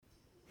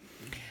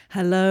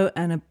Hello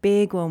and a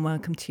big warm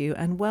welcome to you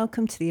and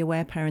welcome to the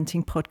Aware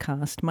Parenting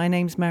Podcast. My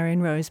name's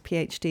Marion Rose,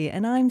 PhD,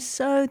 and I'm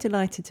so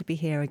delighted to be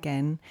here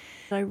again.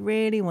 I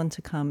really want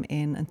to come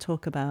in and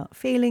talk about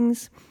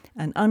feelings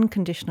and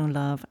unconditional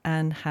love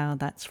and how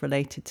that's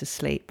related to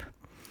sleep.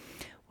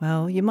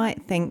 Well, you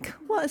might think,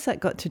 what has that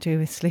got to do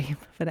with sleep?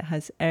 But it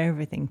has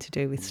everything to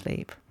do with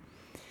sleep.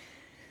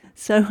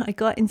 So I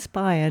got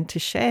inspired to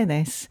share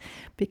this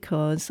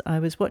because I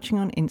was watching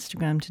on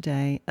Instagram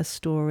today a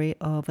story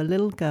of a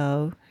little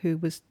girl who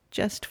was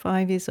just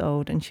 5 years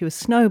old and she was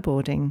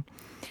snowboarding,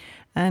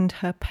 and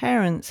her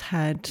parents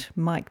had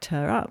mic'd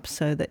her up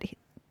so that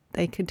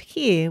they could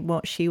hear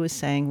what she was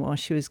saying while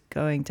she was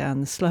going down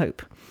the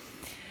slope.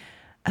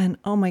 And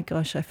oh my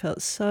gosh, I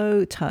felt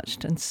so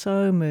touched and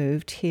so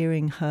moved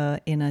hearing her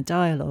inner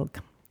dialogue.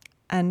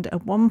 And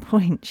at one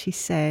point she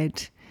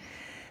said,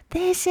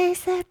 "This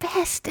is the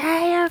best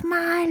day of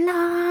my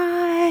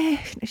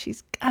life."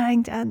 She's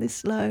going down this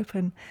slope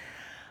and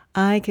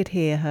I could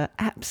hear her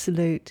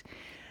absolute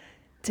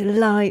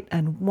delight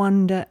and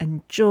wonder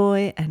and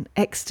joy and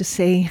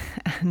ecstasy.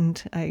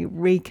 And I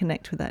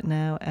reconnect with that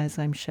now as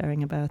I'm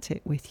sharing about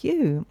it with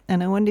you.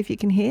 And I wonder if you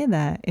can hear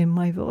that in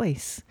my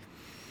voice.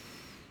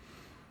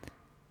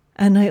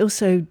 And I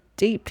also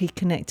deeply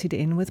connected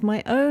in with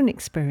my own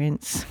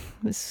experience.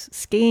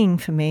 Skiing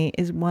for me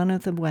is one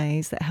of the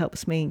ways that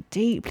helps me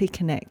deeply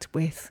connect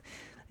with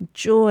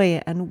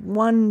joy and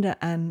wonder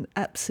and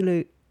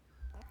absolute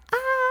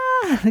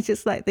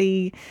just like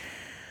I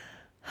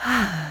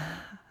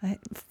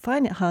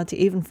find it hard to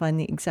even find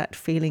the exact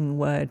feeling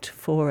word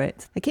for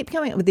it. I keep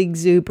coming up with the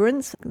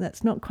exuberance.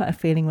 That's not quite a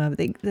feeling word,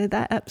 but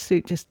that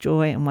absolute just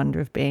joy and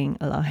wonder of being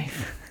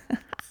alive.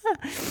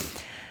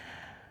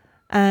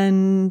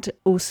 And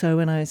also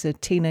when I was a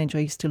teenager,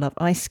 I used to love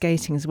ice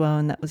skating as well.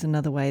 And that was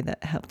another way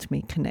that helped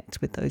me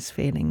connect with those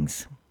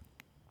feelings.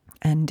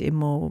 And in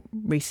more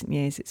recent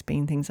years, it's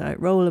been things like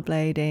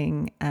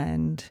rollerblading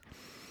and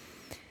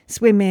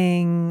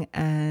swimming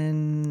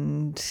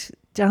and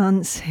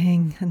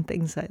dancing and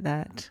things like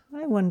that.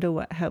 I wonder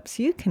what helps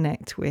you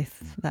connect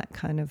with that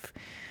kind of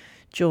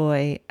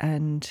joy.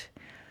 And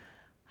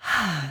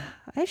I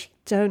actually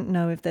don't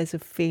know if there's a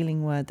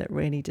feeling word that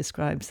really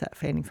describes that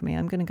feeling for me.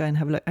 I'm going to go and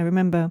have a look. I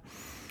remember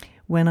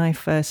when I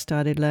first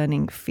started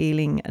learning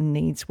feeling and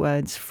needs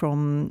words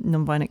from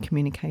nonviolent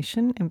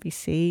communication,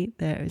 NVC,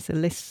 there is a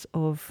list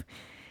of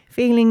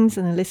feelings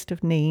and a list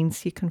of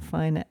needs. You can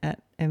find it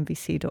at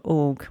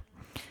nvc.org.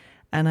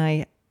 And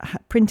I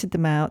printed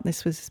them out.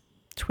 This was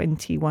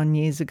 21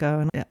 years ago,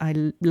 and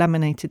I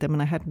laminated them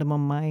and I had them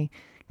on my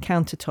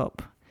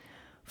countertop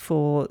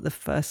for the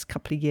first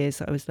couple of years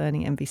that I was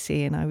learning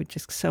MVC, and I would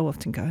just so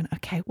often go,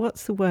 okay,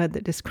 what's the word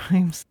that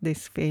describes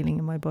this feeling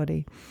in my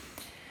body?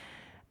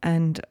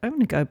 And I'm going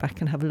to go back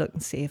and have a look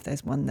and see if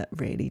there's one that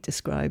really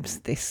describes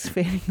this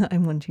feeling that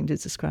I'm wanting to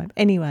describe.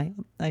 Anyway,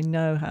 I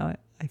know how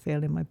I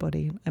feel in my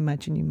body. I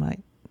imagine you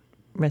might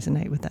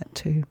resonate with that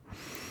too.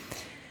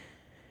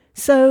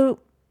 So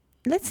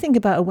let's think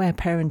about aware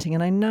parenting.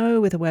 And I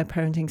know with aware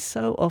parenting,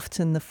 so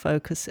often the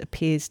focus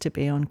appears to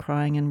be on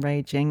crying and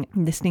raging,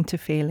 listening to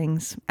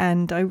feelings.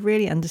 And I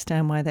really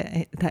understand why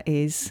that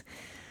is.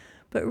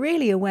 But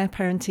really, aware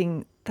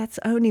parenting, that's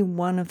only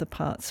one of the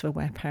parts of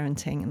aware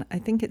parenting. And I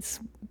think it's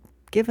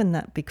given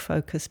that big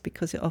focus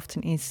because it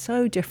often is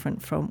so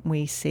different from what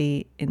we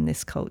see in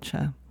this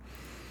culture.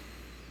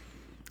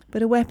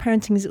 But aware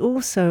parenting is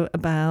also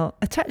about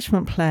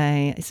attachment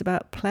play. It's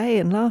about play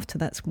and laughter.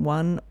 That's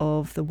one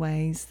of the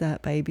ways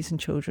that babies and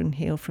children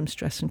heal from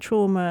stress and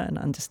trauma and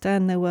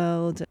understand their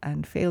world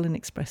and feel and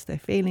express their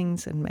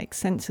feelings and make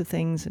sense of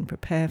things and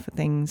prepare for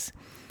things.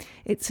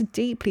 It's a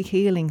deeply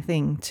healing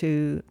thing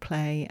to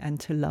play and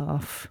to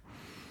laugh.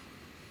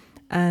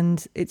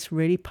 And it's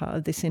really part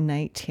of this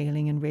innate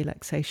healing and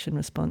relaxation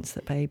response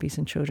that babies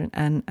and children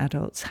and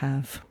adults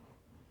have,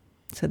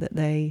 so that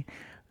they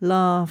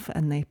laugh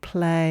and they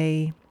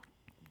play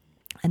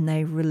and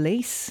they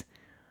release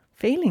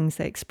feelings.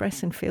 They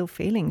express and feel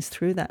feelings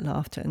through that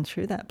laughter and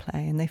through that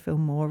play, and they feel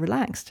more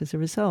relaxed as a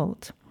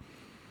result.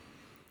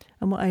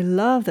 And what I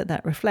love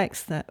that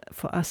reflects that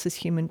for us as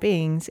human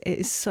beings, it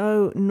is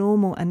so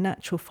normal and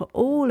natural for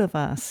all of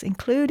us,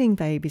 including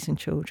babies and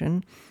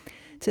children,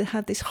 to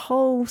have this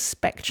whole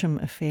spectrum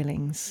of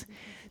feelings,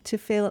 to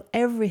feel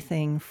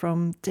everything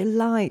from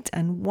delight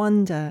and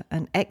wonder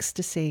and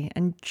ecstasy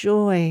and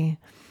joy,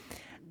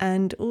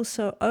 and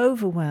also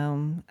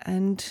overwhelm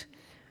and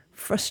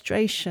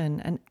frustration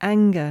and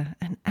anger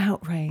and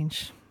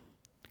outrage,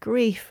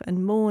 grief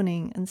and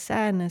mourning and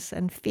sadness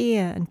and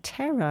fear and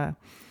terror.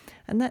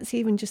 And that's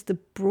even just the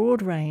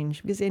broad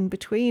range, because in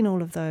between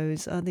all of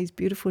those are these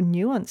beautiful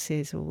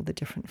nuances, all the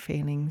different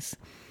feelings.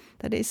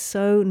 That is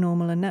so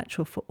normal and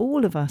natural for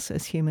all of us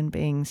as human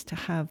beings to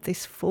have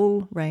this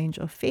full range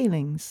of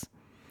feelings.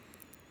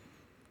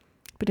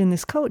 But in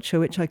this culture,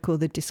 which I call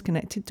the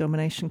disconnected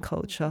domination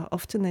culture,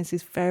 often there's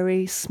this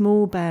very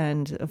small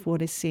band of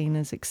what is seen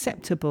as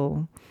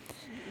acceptable.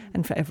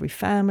 And for every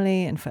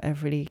family and for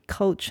every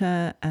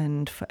culture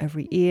and for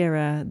every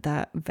era,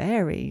 that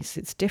varies.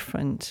 It's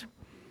different.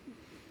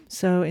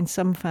 So in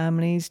some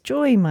families,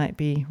 joy might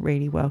be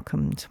really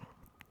welcomed,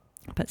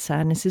 but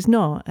sadness is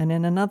not. And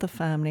in another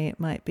family, it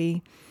might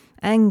be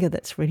anger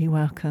that's really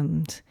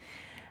welcomed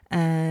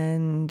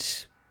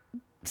and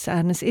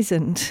sadness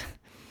isn't.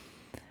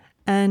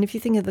 And if you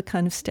think of the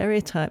kind of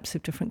stereotypes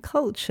of different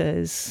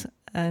cultures,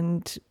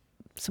 and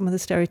some of the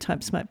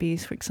stereotypes might be,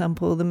 for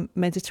example, the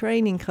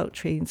Mediterranean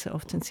culture is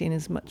often seen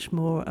as much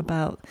more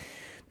about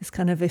this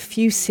kind of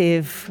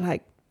effusive,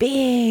 like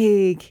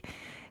big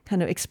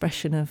kind of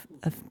expression of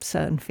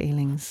certain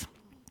feelings.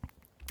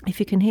 If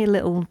you can hear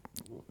little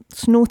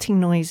snorting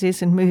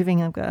noises and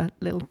moving, I've got a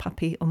little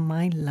puppy on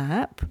my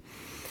lap.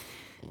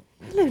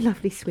 Hello,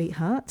 lovely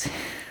sweetheart.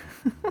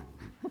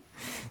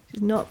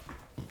 She's not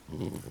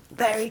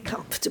very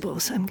comfortable,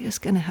 so I'm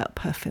just going to help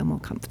her feel more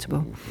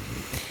comfortable.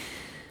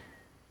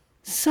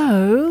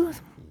 So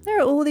there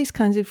are all these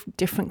kinds of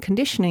different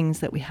conditionings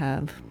that we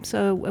have.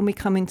 So when we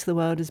come into the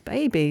world as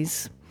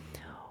babies,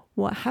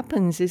 what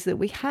happens is that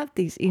we have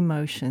these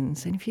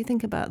emotions. And if you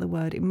think about the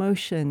word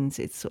emotions,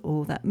 it's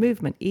all that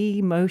movement,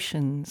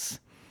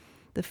 emotions.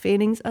 The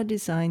feelings are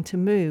designed to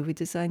move. We're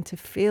designed to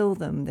feel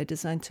them. They're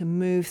designed to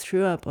move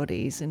through our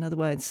bodies. In other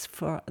words,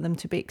 for them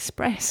to be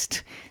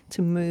expressed,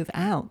 to move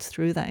out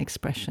through that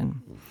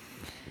expression.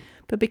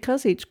 But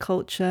because each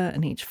culture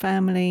and each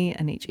family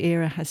and each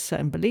era has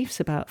certain beliefs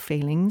about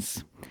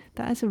feelings,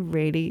 that has a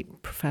really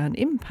profound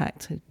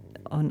impact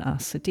on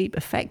us, a deep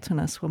effect on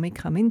us when we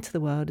come into the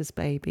world as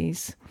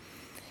babies,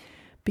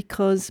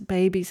 because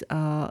babies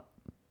are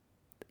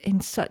in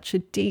such a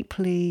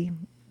deeply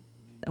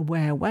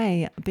aware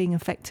way being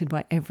affected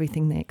by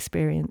everything they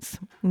experience.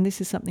 And this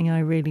is something I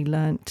really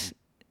learnt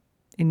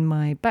in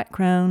my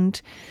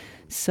background.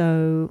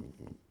 So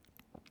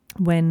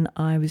when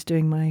I was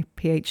doing my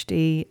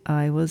PhD,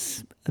 I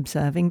was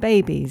observing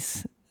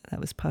babies. That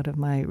was part of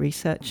my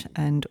research.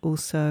 And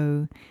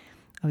also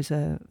I was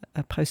a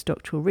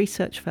postdoctoral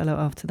research fellow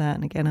after that.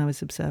 And again, I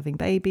was observing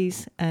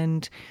babies.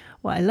 And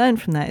what I learned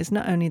from that is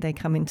not only they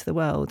come into the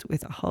world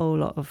with a whole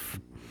lot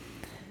of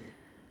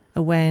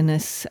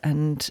awareness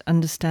and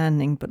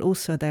understanding, but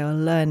also they are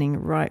learning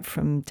right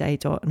from day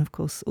dot, and of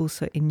course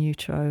also in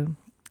utero,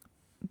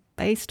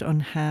 based on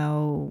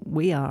how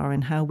we are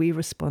and how we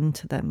respond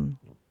to them.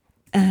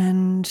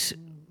 And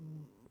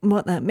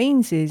what that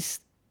means is,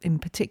 in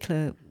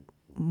particular,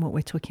 what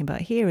we're talking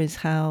about here is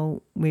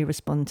how we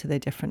respond to their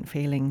different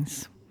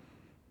feelings.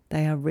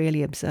 They are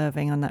really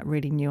observing on that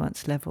really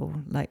nuanced level,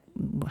 like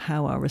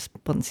how our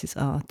responses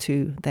are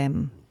to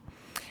them.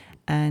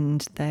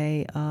 And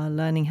they are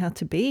learning how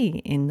to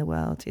be in the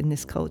world, in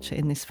this culture,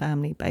 in this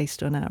family,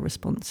 based on our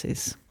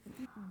responses.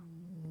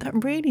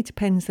 That really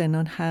depends then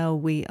on how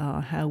we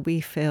are, how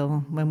we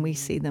feel when we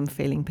see them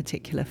feeling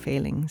particular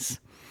feelings.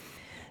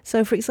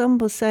 So, for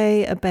example,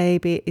 say a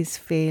baby is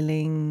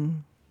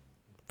feeling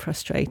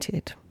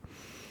frustrated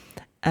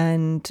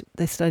and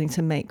they're starting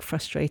to make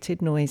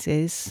frustrated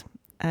noises,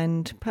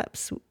 and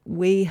perhaps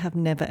we have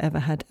never ever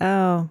had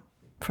our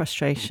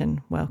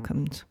frustration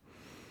welcomed.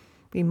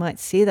 We might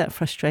see that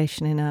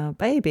frustration in our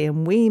baby,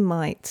 and we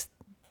might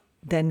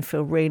then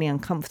feel really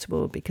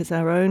uncomfortable because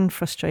our own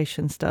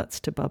frustration starts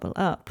to bubble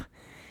up.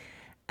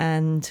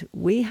 And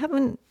we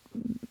haven't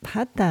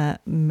had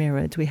that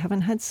mirrored. We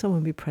haven't had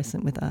someone be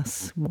present with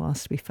us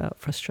whilst we felt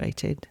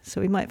frustrated.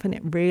 So we might find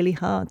it really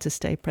hard to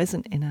stay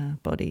present in our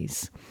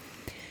bodies.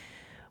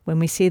 When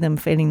we see them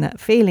feeling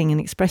that feeling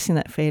and expressing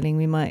that feeling,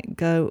 we might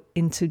go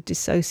into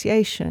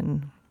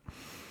dissociation.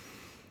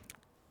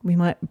 We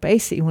might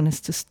basically want us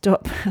to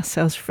stop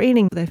ourselves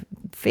feeling the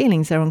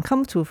feelings that are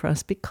uncomfortable for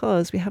us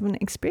because we haven't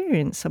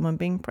experienced someone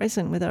being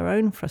present with our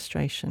own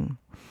frustration.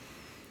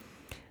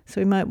 So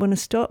we might want to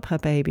stop our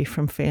baby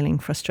from feeling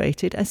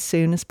frustrated as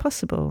soon as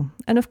possible.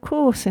 And of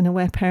course, in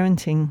aware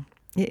parenting,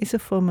 it is a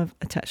form of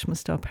attachment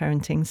style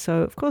parenting.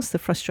 So of course, the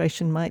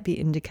frustration might be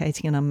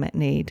indicating an unmet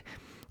need.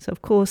 So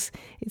of course,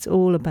 it's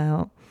all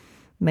about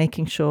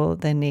making sure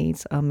their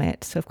needs are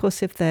met. So of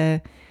course, if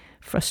they're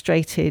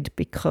frustrated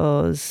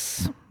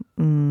because,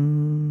 I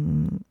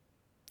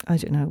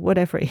don't know,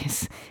 whatever it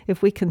is,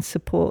 if we can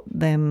support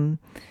them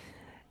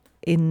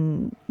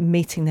in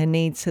meeting their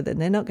needs so that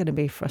they're not going to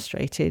be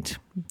frustrated,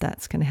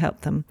 that's going to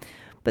help them.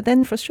 But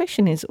then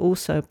frustration is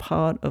also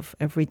part of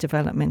every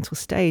developmental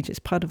stage. It's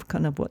part of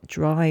kind of what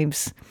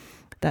drives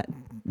that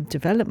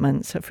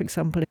development. So for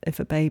example, if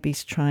a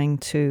baby's trying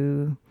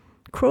to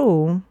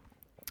crawl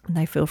and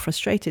they feel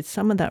frustrated,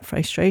 some of that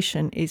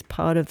frustration is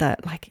part of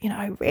that, like,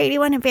 I really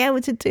want to be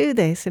able to do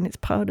this. And it's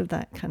part of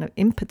that kind of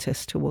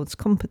impetus towards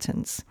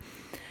competence,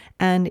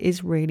 and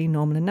is really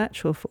normal and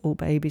natural for all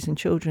babies and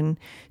children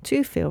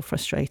to feel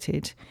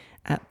frustrated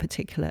at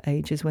particular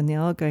ages when they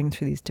are going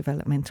through these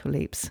developmental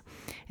leaps.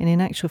 And in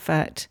actual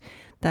fact,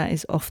 that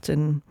is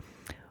often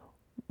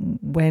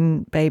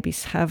when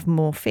babies have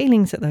more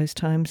feelings at those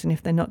times, and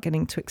if they're not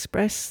getting to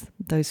express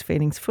those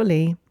feelings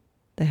fully,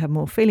 they have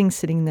more feelings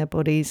sitting in their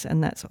bodies,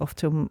 and that's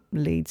often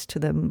leads to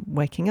them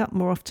waking up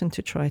more often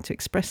to try to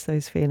express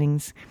those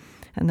feelings.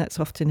 And that's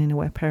often in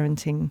aware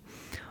parenting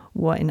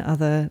what in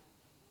other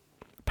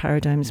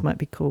paradigms might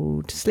be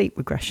called sleep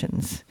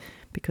regressions,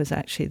 because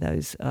actually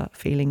those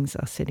feelings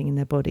are sitting in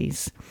their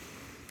bodies.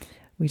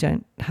 We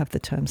don't have the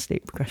term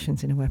sleep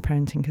regressions in aware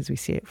parenting because we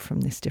see it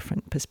from this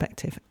different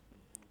perspective.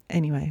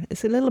 Anyway,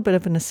 it's a little bit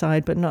of an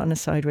aside, but not an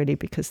aside really,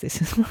 because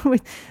this is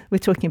we're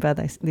talking about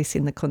this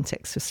in the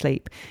context of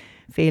sleep,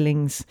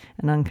 feelings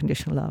and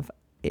unconditional love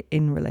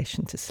in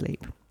relation to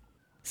sleep.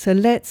 So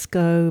let's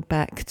go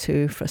back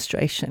to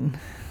frustration.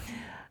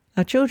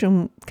 Our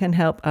children can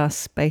help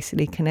us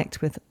basically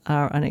connect with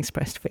our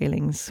unexpressed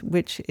feelings,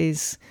 which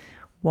is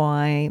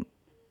why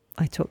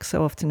I talk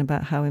so often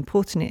about how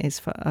important it is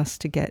for us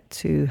to get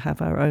to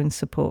have our own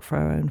support for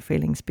our own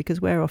feelings,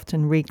 because we're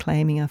often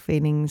reclaiming our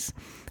feelings.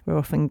 We're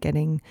often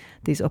getting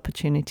these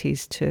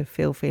opportunities to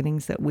feel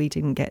feelings that we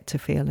didn't get to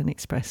feel and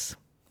express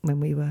when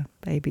we were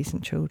babies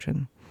and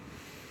children.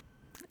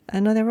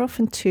 And there are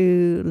often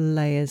two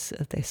layers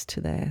of this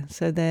to there.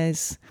 So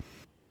there's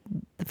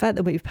the fact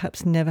that we've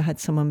perhaps never had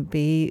someone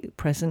be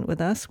present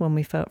with us when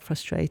we felt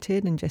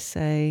frustrated and just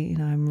say,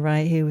 I'm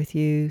right here with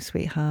you,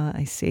 sweetheart.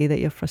 I see that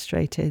you're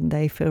frustrated.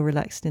 They feel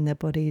relaxed in their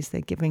bodies.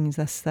 They're giving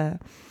us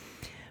that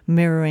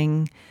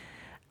mirroring,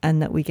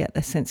 and that we get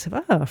the sense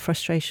of,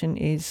 frustration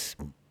is,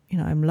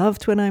 I'm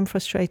loved when I'm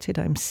frustrated.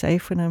 I'm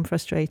safe when I'm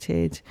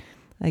frustrated.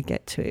 I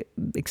get to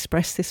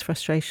express this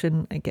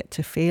frustration. I get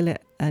to feel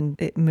it, and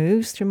it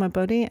moves through my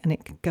body and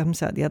it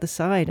comes out the other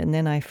side, and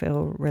then I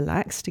feel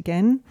relaxed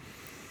again.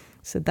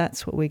 So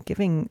that's what we're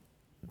giving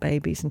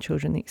babies and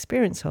children the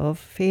experience of,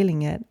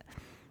 feeling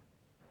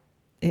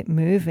it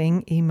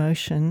moving,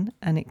 emotion,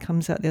 and it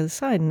comes out the other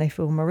side and they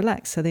feel more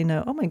relaxed. So they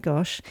know, oh my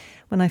gosh,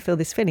 when I feel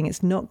this feeling,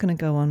 it's not going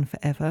to go on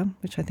forever,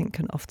 which I think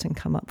can often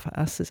come up for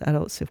us as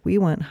adults if we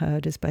weren't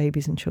heard as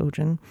babies and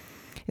children.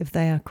 If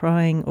they are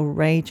crying or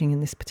raging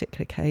in this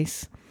particular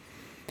case,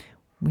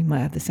 we might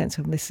have the sense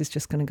of this is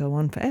just going to go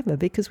on forever,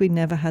 because we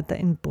never had that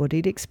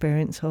embodied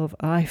experience of,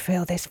 I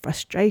feel this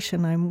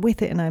frustration, I'm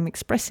with it and I'm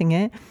expressing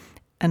it,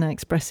 and I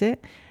express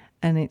it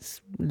and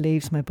it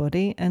leaves my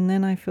body, and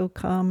then I feel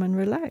calm and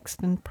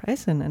relaxed and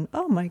present, and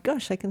oh my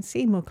gosh, I can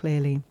see more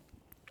clearly.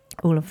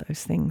 All of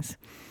those things.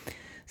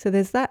 So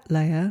there's that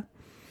layer,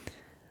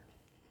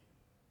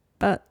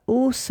 but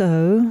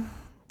also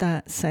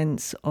that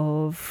sense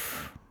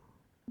of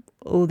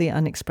all the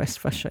unexpressed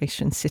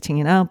frustration sitting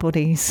in our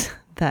bodies,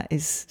 that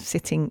is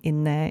sitting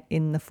in there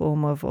in the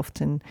form of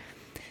often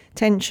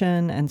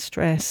tension and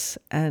stress.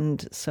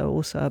 And so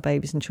also our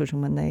babies and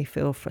children, when they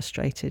feel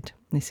frustrated,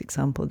 in this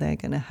example, they're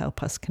going to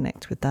help us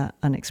connect with that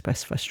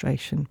unexpressed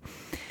frustration.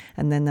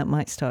 And then that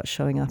might start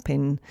showing up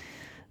in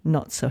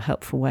not so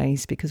helpful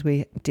ways, because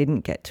we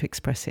didn't get to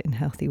express it in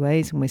healthy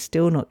ways, and we're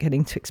still not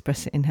getting to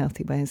express it in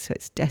healthy ways. So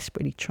it's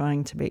desperately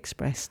trying to be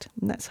expressed.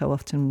 And that's how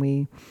often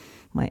we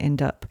might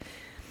end up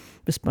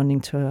responding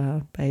to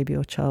our baby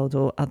or child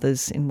or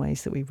others in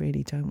ways that we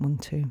really don't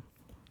want to.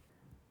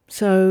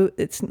 So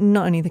it's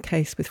not only the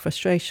case with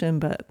frustration,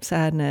 but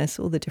sadness,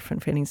 all the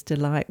different feelings,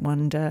 delight,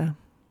 wonder.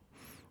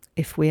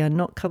 If we are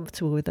not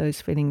comfortable with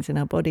those feelings in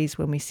our bodies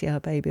when we see our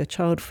baby or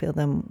child feel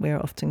them, we're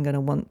often going to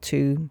want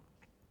to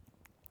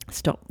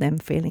stop them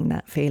feeling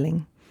that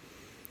feeling.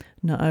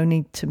 Not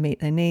only to meet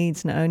their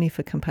needs, not only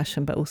for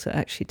compassion, but also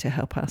actually to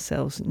help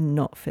ourselves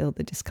not feel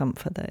the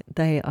discomfort that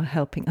they are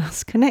helping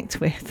us connect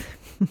with.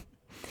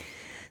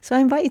 So I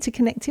invite you to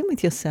connect in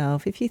with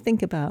yourself. If you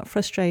think about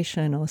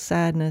frustration or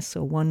sadness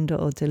or wonder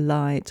or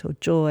delight or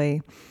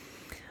joy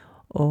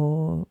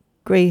or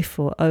grief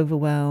or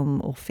overwhelm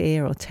or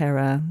fear or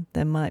terror,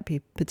 there might be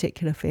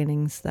particular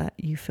feelings that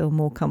you feel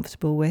more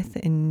comfortable with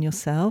in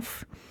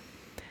yourself.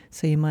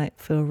 So you might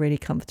feel really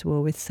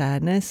comfortable with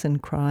sadness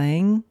and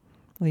crying,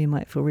 or you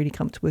might feel really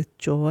comfortable with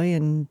joy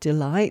and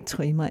delight,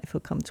 or you might feel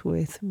comfortable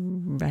with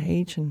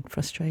rage and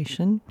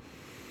frustration.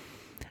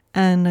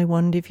 And I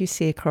wonder if you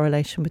see a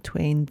correlation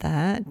between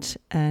that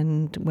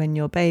and when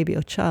your baby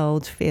or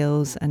child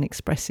feels and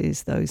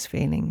expresses those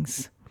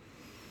feelings.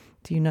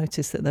 Do you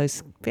notice that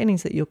those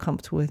feelings that you're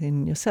comfortable with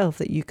in yourself,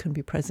 that you can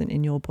be present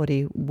in your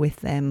body with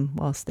them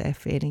whilst they're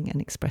feeling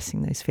and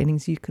expressing those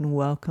feelings? You can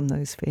welcome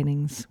those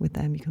feelings with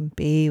them. You can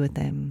be with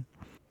them.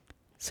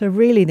 So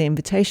really the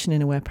invitation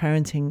in aware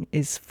parenting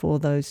is for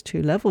those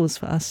two levels,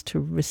 for us to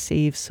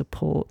receive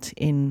support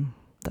in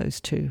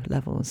those two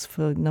levels.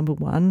 For number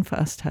one, for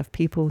us to have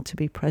people to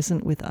be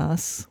present with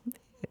us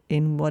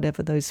in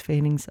whatever those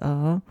feelings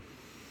are,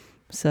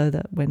 so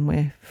that when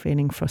we're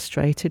feeling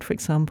frustrated, for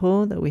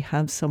example, that we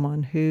have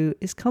someone who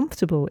is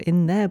comfortable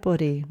in their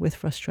body with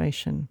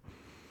frustration,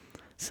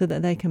 so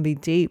that they can be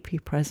deeply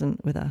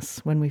present with us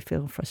when we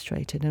feel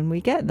frustrated. And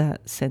we get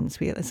that sense,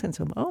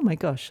 of, oh my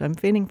gosh, I'm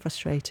feeling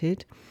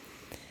frustrated.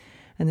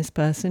 And this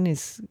person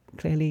is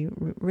clearly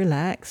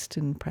relaxed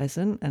and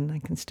present, and I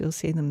can still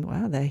see them.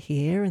 Wow, they're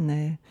here and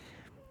they're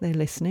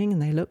listening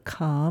and they look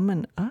calm,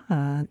 and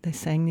they're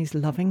saying these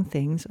loving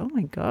things. Oh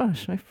my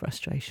gosh, my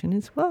frustration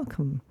is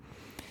welcome.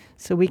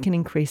 So we can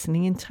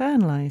increasingly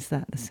internalize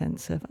that, the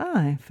sense of,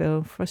 I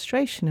feel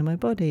frustration in my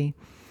body.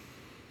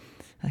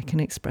 I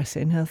can express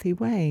it in healthy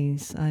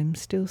ways. I'm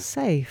still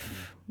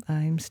safe.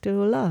 I'm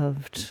still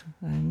loved.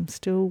 I'm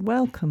still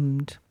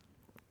welcomed.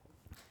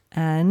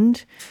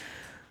 And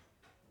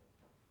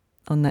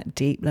on that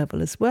deep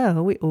level as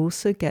well, we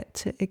also get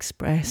to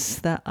express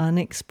that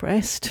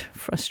unexpressed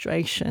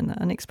frustration,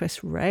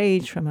 unexpressed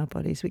rage from our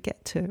bodies. We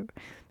get to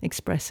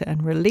express it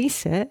and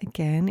release it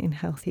again in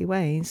healthy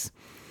ways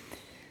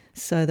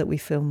so that we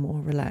feel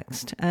more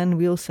relaxed. And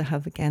we also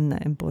have, again,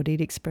 that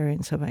embodied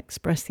experience of I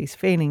express these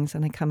feelings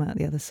and I come out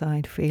the other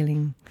side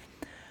feeling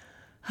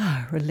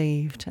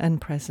relieved and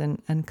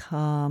present and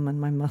calm,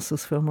 and my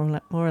muscles feel more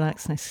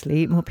relaxed and I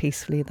sleep more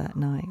peacefully that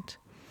night.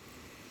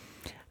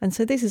 And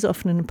so this is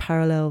often a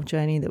parallel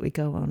journey that we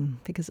go on,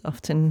 because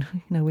often,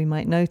 we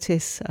might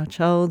notice our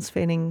child's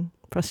feeling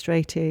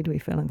frustrated, we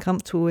feel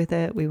uncomfortable with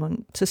it, we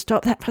want to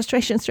stop that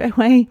frustration straight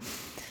away,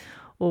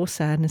 or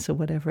sadness or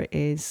whatever it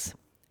is.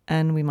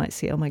 And we might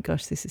see, oh my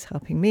gosh, this is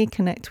helping me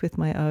connect with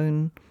my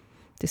own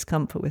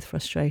discomfort with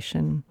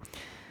frustration.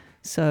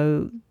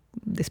 So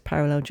this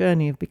parallel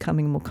journey of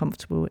becoming more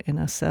comfortable in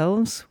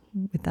ourselves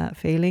with that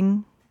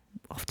feeling,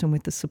 often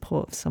with the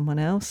support of someone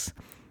else,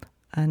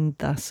 and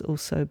thus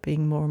also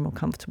being more and more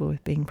comfortable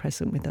with being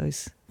present with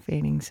those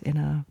feelings in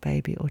our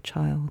baby or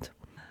child.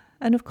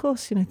 And of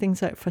course,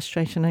 things like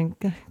frustration. I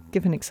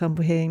give an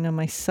example here.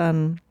 My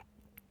son,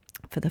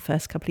 for the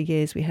first couple of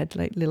years, we had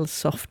like little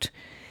soft,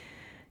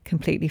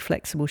 completely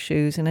flexible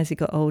shoes. And as he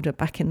got older,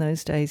 back in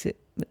those days,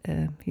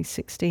 he's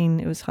 16,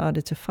 it was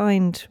harder to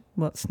find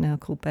what's now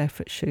called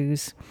barefoot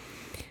shoes.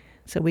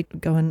 So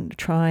we'd go and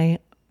try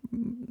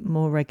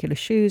more regular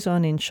shoes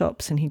on in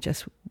shops, and he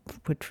just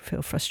would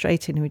feel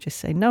frustrated and would just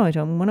say, no, I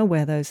don't want to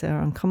wear those, they're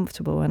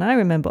uncomfortable. And I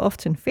remember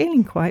often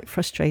feeling quite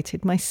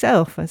frustrated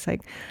myself. I was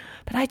like,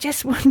 but I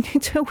just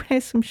wanted to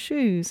wear some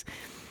shoes.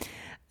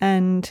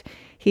 And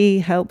he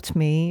helped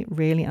me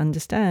really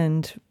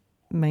understand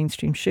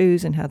mainstream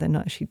shoes and how they're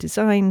not actually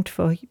designed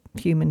for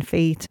human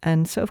feet.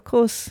 And so, of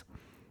course,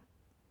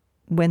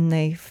 when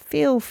they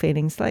feel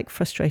feelings like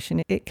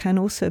frustration, it can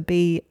also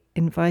be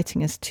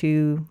inviting us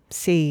to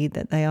see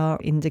that they are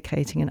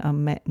indicating an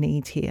unmet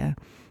need here.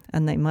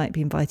 And they might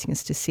be inviting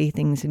us to see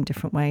things in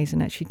different ways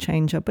and actually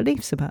change our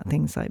beliefs about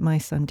things, like my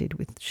son did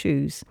with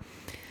shoes.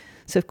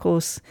 So, of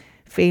course,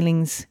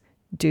 feelings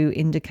do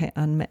indicate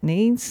unmet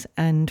needs,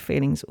 and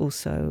feelings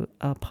also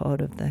are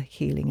part of the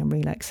healing and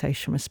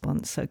relaxation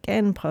response. So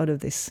again, part of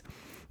this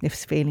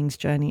feelings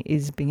journey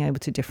is being able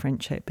to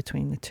differentiate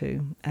between the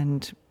two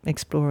and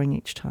exploring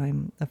each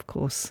time, of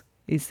course,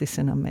 is this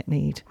an unmet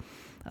need?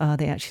 Are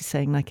they actually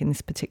saying, like in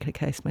this particular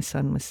case, my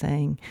son was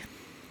saying,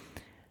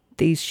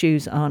 these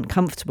shoes aren't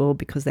comfortable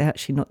because they're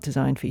actually not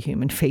designed for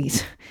human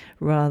feet,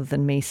 rather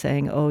than me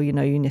saying, oh, you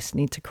just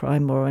need to cry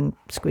more and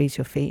squeeze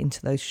your feet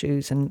into those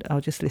shoes and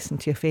I'll just listen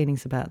to your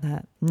feelings about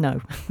that.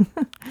 No.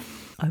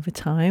 Over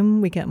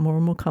time, we get more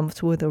and more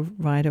comfortable with a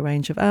wider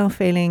range of our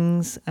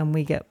feelings, and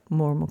we get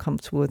more and more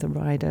comfortable with a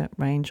wider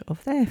range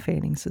of their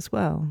feelings as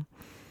well.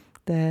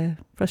 Their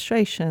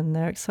frustration,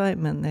 their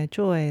excitement, their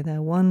joy,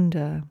 their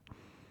wonder.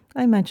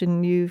 I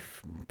imagine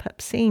you've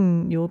perhaps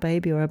seen your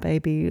baby or a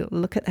baby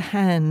look at the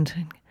hand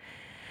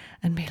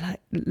and be like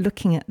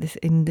looking at this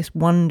in this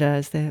wonder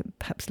as they're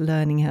perhaps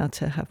learning how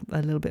to have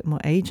a little bit more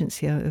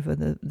agency over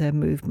their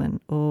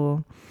movement,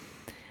 or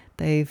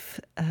they've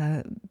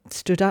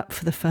stood up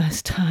for the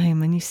first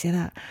time and you see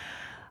that,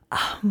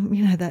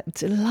 that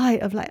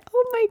delight of like,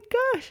 oh my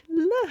gosh,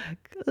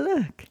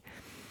 look.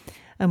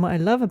 And what I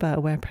love about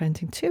aware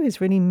parenting too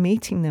is really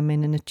meeting them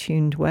in an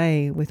attuned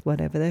way with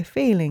whatever they're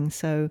feeling.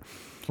 So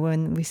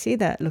when we see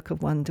that look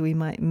of wonder, we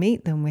might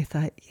meet them with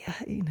like,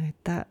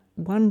 that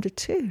wonder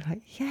too.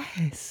 Like,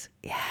 yes,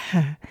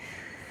 yeah.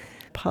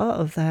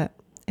 Part of that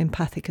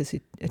empathic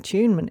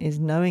attunement is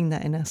knowing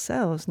that in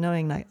ourselves,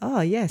 knowing like,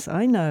 oh yes,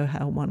 I know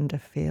how wonder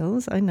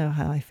feels. I know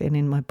how I feel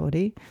in my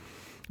body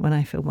when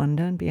I feel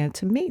wonder, and be able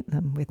to meet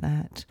them with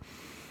that.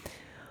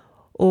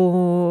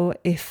 Or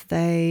if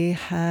they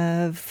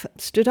have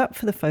stood up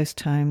for the first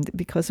time,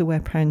 because aware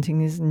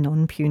parenting is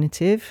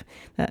non-punitive,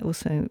 that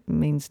also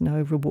means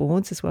no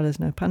rewards as well as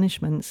no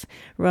punishments,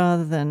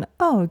 rather than,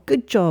 oh,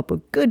 good job,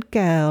 or good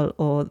girl,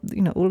 or,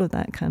 all of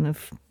that kind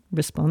of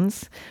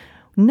response.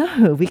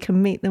 No, we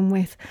can meet them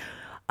with,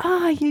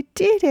 you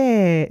did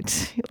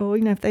it. Or,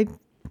 if they've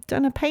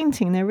done a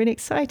painting, they're really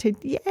excited.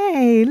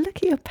 Yay, look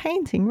at your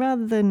painting,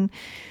 rather than,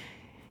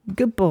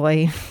 good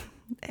boy.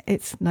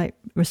 It's like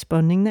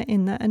responding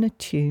in an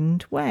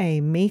attuned way,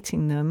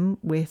 meeting them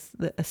with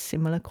a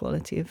similar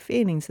quality of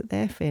feelings that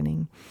they're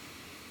feeling.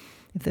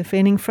 If they're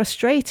feeling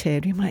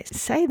frustrated, we might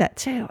say that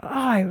too. Oh,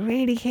 I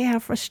really hear how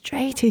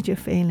frustrated you're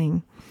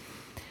feeling.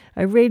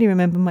 I really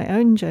remember my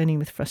own journey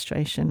with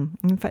frustration.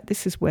 In fact,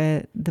 this is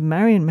where the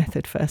Marion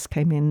method first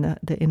came in,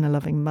 the inner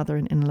loving mother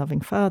and inner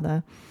loving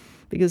father,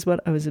 because what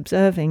I was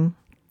observing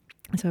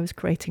as I was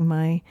creating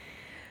my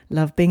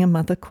Love Being a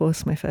Mother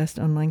course, my first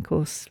online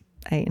course,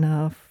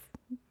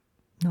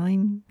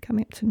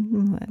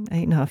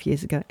 8.5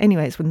 years ago.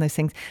 Anyway, it's one of those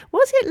things.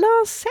 Was it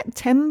last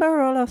September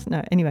or last?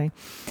 No, anyway.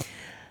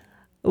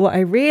 What I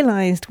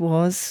realized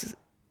was,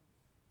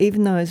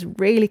 even though I was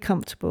really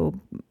comfortable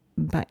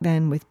back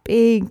then with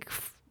big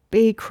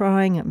big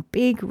crying and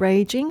big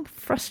raging.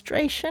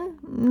 Frustration?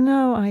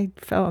 No, I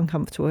felt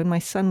uncomfortable. And my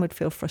son would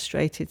feel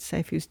frustrated. Say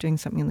if he was doing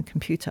something on the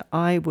computer,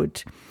 I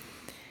would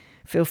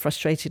feel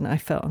frustrated and I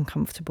felt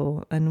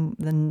uncomfortable. And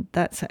then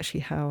that's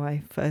actually how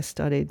I first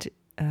started,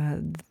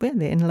 the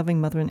inner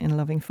loving mother and inner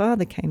loving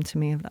father came to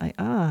me of like,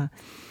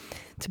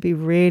 to be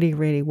really,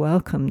 really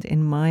welcomed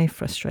in my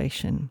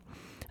frustration.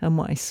 And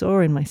what I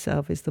saw in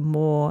myself is the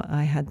more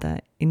I had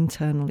that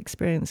internal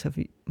experience of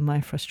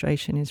my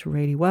frustration is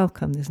really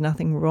welcome. There's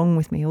nothing wrong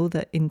with me. All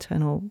that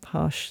internal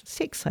harsh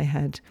sticks I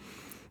had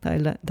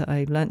that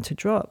I learned to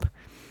drop,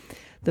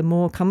 the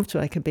more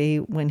comfortable I could be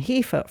when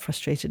he felt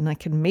frustrated, and I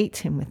could meet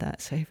him with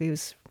that. So if he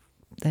was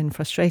then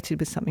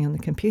frustrated with something on the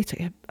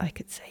computer, I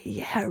could say,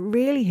 yeah,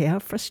 really hear how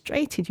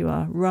frustrated you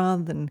are,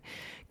 rather than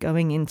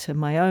going into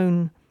my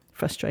own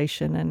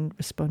frustration and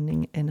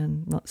responding in a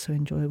not so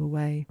enjoyable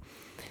way.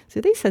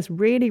 So this has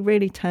really,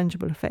 really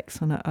tangible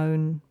effects on our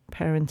own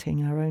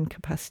parenting, our own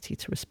capacity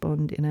to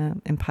respond in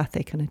an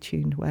empathic and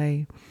attuned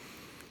way.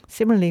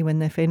 Similarly, when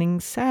they're feeling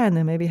sad,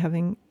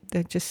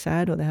 they're just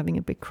sad or they're having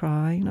a big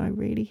cry, I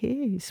really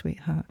hear you,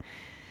 sweetheart.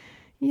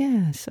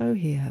 Yeah, so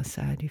hear how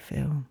sad you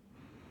feel.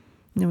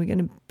 We're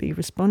going to be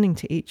responding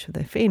to each of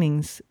their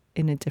feelings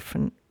in a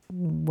different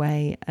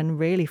way, and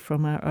really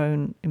from our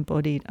own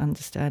embodied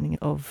understanding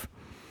of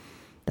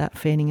that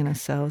feeling in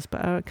ourselves,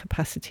 but our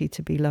capacity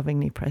to be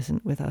lovingly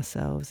present with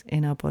ourselves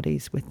in our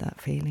bodies with that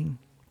feeling.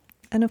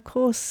 And of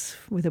course,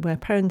 with aware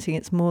parenting,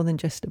 it's more than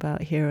just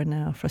about here and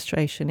now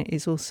frustration. It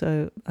is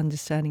also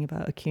understanding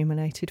about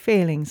accumulated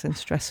feelings and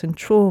stress and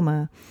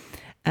trauma.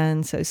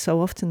 And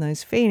so often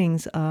those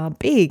feelings are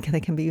big.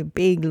 They can be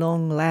big,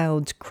 long,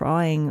 loud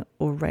crying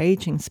or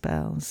raging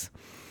spells.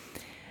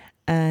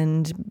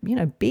 And,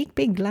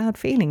 big, loud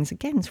feelings,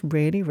 again, it's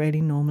really,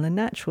 really normal and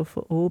natural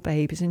for all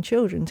babies and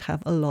children to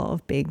have a lot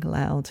of big,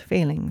 loud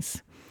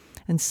feelings.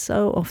 And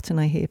so often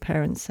I hear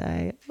parents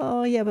say,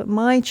 oh, yeah, but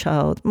my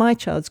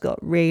child's got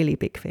really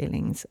big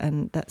feelings,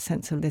 and that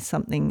sense of there's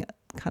something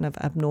kind of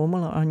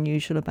abnormal or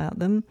unusual about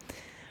them,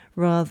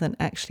 rather than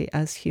actually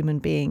as human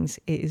beings,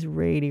 it is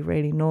really,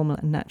 really normal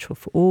and natural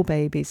for all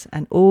babies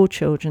and all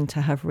children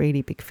to have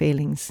really big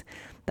feelings.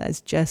 That is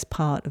just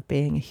part of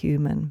being a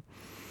human.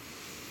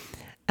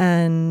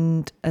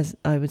 And as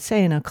I would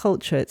say in our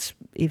culture, it's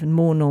even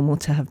more normal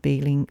to have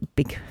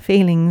big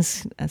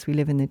feelings as we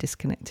live in the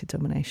disconnected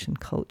domination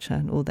culture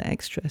and all the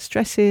extra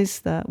stresses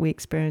that we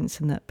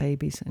experience and that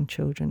babies and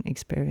children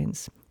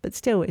experience. But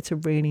still, it's a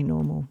really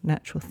normal,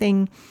 natural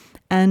thing.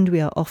 And we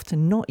are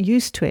often not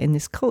used to it in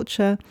this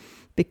culture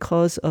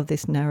because of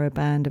this narrow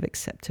band of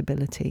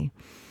acceptability.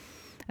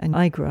 And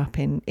I grew up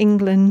in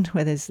England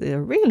where there's a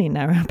really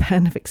narrow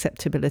band of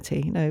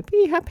acceptability.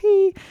 Be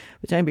happy,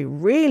 but don't be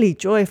really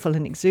joyful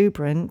and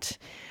exuberant.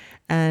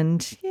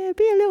 And yeah,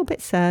 be a little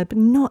bit sad, but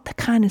not the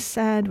kind of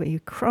sad where you're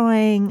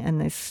crying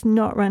and there's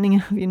snot running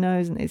out of your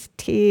nose and there's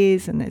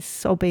tears and there's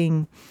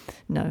sobbing.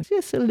 No,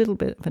 just a little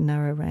bit of a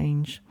narrow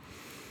range.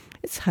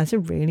 It has a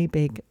really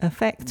big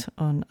effect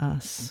on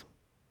us.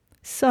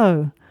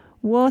 So,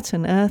 what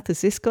on earth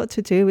has this got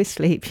to do with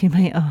sleep, you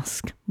may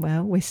ask?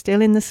 Well, we're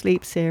still in the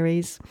sleep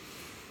series.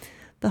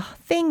 The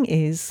thing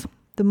is,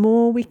 the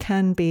more we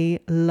can be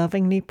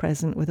lovingly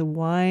present with a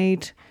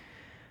wide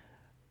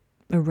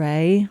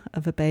array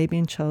of a baby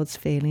and child's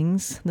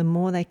feelings, the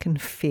more they can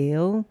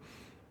feel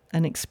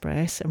and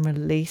express and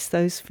release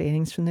those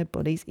feelings from their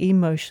bodies,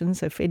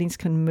 emotions, so feelings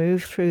can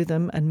move through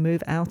them and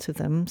move out of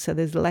them, so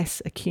there's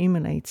less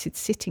accumulated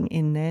sitting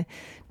in there,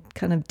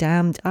 kind of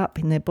dammed up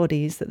in their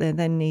bodies that they're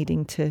then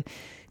needing to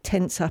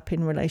tense up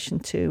in relation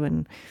to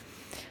and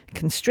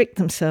constrict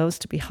themselves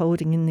to be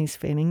holding in these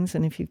feelings.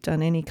 And if you've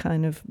done any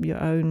kind of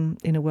your own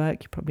inner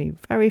work, you're probably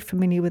very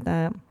familiar with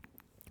that.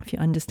 If you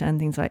understand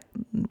things like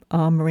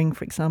armoring,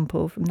 for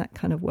example, from that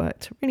kind of work,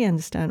 to really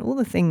understand all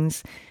the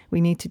things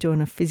we need to do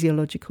on a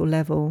physiological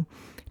level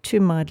to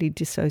mildly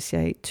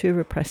dissociate, to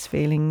repress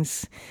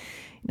feelings.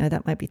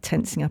 That might be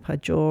tensing up our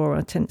jaw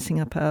or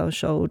tensing up our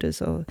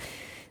shoulders or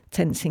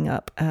tensing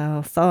up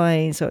our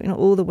thighs, or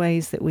all the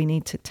ways that we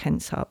need to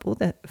tense up, all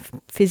the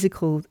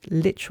physical,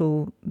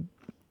 literal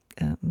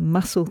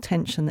muscle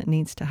tension that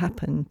needs to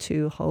happen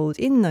to hold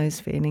in those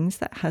feelings.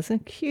 That has a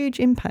huge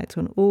impact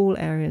on all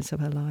areas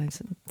of our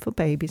lives, for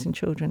babies and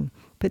children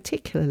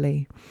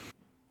particularly.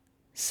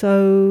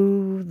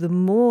 So the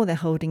more they're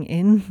holding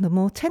in, the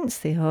more tense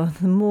they are,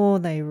 the more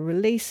they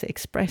release,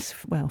 express,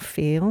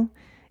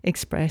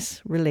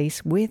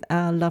 release with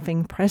our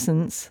loving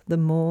presence, the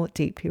more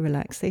deeply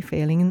relaxed they're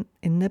feeling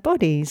in their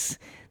bodies.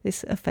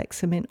 This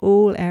affects them in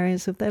all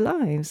areas of their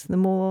lives. The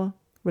more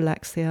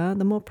relaxed they are,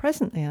 the more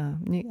present they are.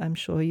 I'm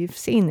sure you've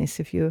seen this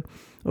if you're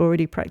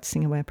already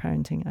practicing aware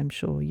parenting. I'm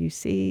sure you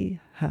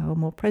see how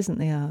more present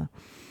they are.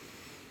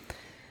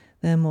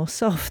 They're more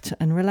soft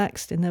and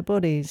relaxed in their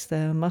bodies.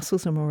 Their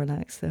muscles are more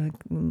relaxed. They're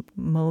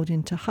molded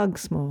into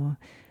hugs more.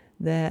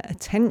 Their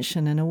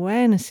attention and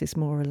awareness is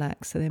more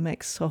relaxed, so they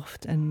make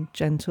soft and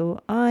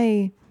gentle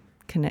eye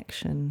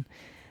connection.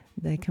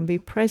 They can be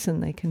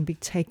present, they can be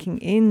taking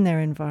in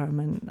their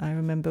environment. I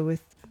remember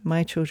with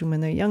my children,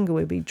 when they're younger,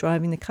 would be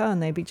driving the car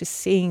and they'd be just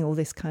seeing all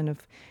this kind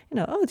of,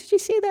 oh, did you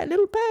see that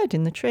little bird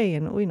in the tree?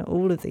 And,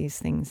 all of these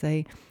things.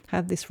 They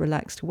have this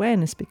relaxed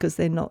awareness because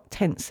they're not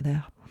tense.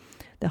 They're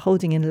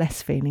holding in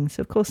less feelings.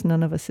 So of course,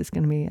 none of us is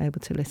going to be able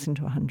to listen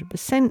to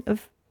 100%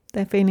 of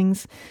their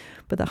feelings,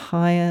 but the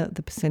higher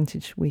the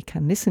percentage we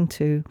can listen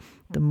to,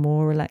 the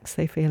more relaxed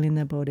they feel in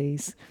their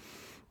bodies,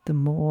 the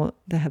more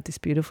they have this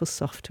beautiful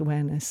soft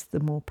awareness, the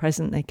more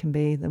present they can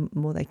be, the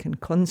more they can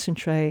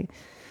concentrate,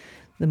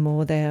 the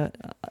more they're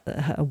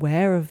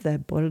aware of their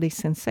bodily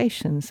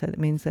sensations. So that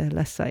means they're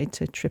less likely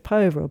to trip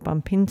over or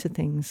bump into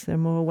things. They're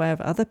more aware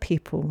of other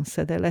people,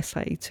 so they're less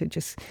likely to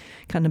just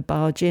kind of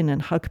barge in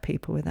and hug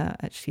people without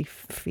actually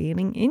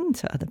feeling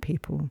into other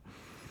people.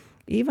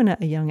 Even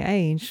at a young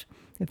age,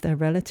 if they're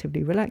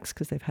relatively relaxed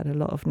because they've had a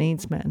lot of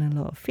needs met and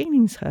a lot of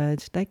feelings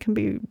heard,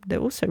 they're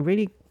also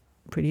really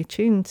pretty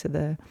attuned to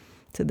the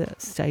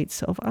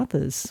states of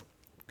others.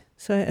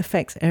 So it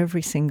affects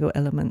every single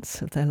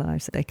element of their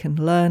lives. They can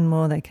learn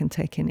more, they can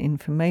take in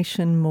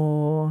information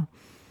more.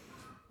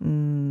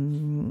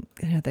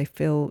 They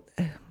feel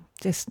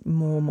just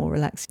more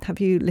relaxed. Have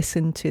you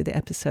listened to the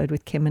episode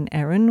with Kim and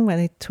Erin where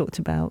they talked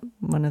about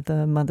one of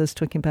the mothers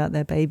talking about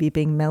their baby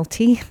being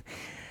melty?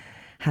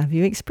 Have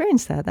you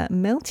experienced that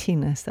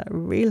meltiness, that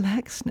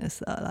relaxedness,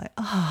 that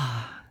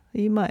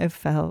you might have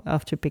felt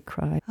after a big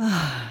cry?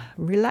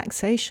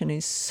 Relaxation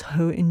is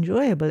so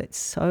enjoyable. It's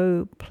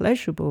so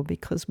pleasurable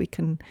because we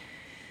can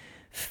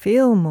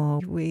feel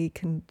more. We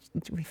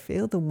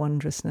feel the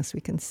wondrousness.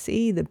 We can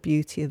see the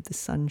beauty of the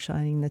sun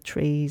shining, the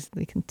trees.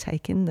 We can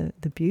take in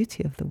the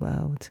beauty of the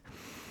world.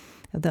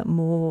 That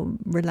more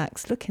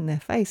relaxed look in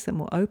their face, that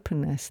more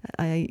openness.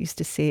 I used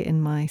to see it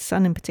in my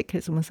son in particular.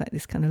 It's almost like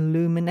this kind of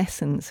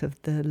luminescence of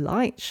the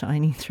light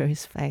shining through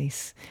his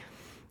face.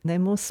 They're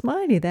more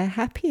smiley, they're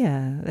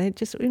happier, they're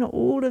just,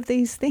 all of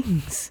these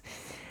things.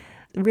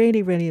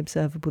 Really, really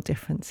observable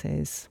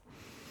differences.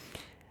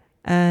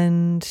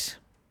 And,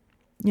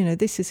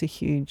 this is a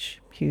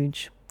huge,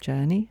 huge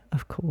journey,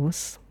 of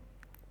course.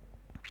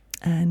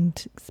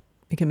 And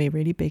it can be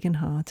really big and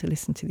hard to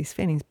listen to these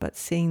feelings, but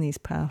seeing these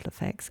powerful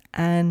effects,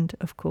 and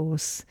of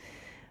course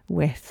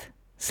with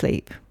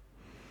sleep,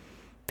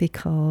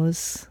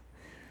 because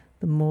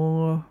the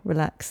more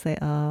relaxed they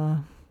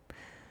are,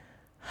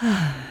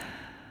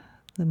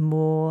 the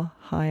more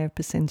higher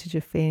percentage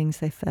of feelings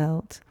they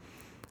felt,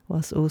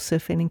 whilst also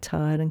feeling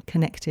tired and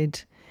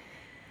connected,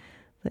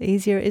 the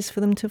easier it is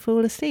for them to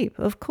fall asleep,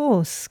 of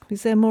course,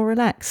 because they're more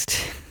relaxed.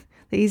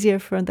 The easier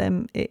for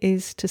them it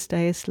is to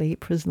stay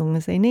asleep for as long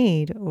as they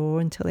need,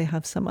 or until they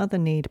have some other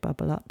need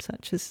bubble up,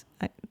 such as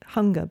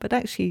hunger, but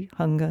actually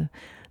hunger,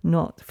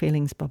 not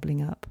feelings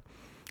bubbling up.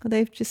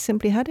 They've just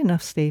simply had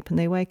enough sleep and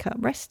they wake up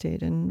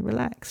rested and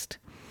relaxed.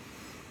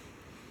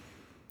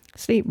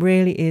 Sleep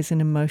really is an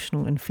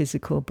emotional and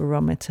physical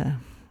barometer.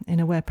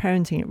 In aware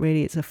parenting, it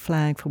really is a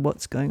flag for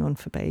what's going on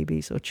for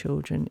babies or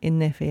children in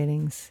their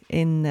feelings,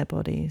 in their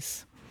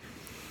bodies.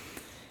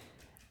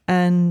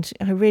 And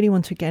I really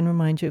want to again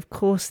remind you, of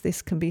course,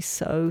 this can be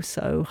so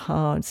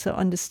hard, so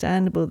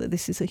understandable that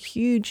this is a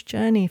huge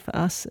journey for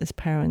us as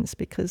parents,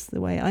 because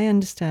the way I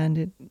understand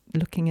it,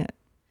 looking at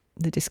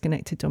the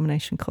disconnected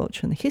domination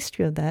culture and the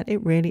history of that,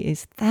 it really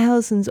is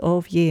thousands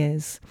of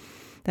years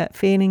that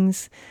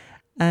feelings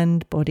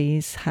and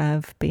bodies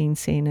have been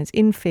seen as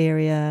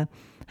inferior,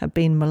 have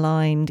been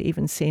maligned,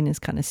 even seen as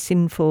kind of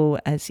sinful,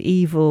 as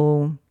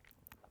evil,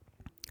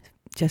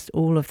 just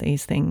all of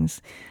these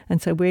things.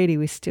 And so really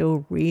we're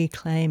still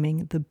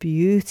reclaiming the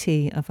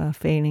beauty of our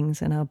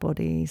feelings and our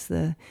bodies,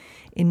 the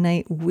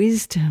innate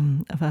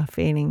wisdom of our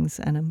feelings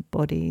and our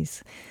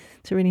bodies,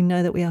 to really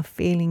know that we are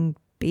feeling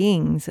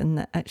beings and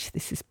that actually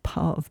this is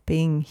part of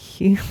being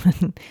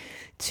human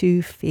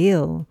to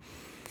feel.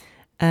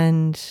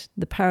 And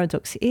the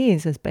paradox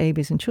is, as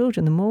babies and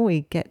children, the more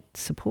we get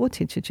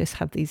supported to just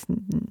have these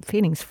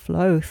feelings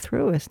flow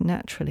through us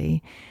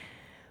naturally,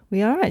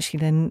 we are actually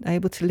then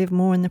able to live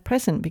more in the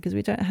present, because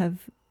we don't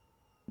have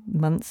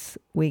months,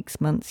 weeks,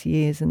 months,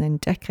 years, and then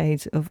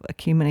decades of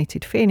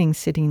accumulated feelings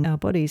sitting in our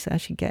bodies that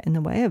actually get in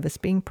the way of us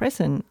being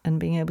present and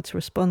being able to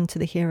respond to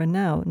the here and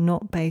now,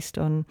 not based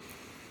on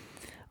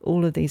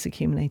all of these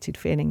accumulated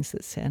feelings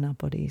that sit in our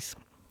bodies.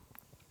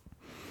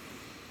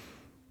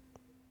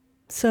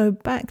 So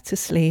back to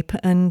sleep,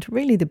 and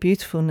really the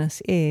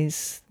beautifulness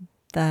is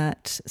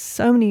that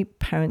so many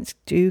parents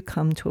do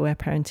come to aware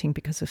parenting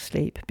because of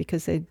sleep,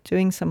 because they're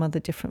doing some other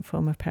different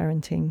form of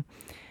parenting.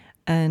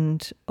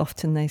 And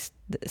often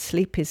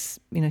sleep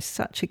is,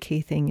 such a key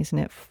thing, isn't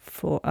it,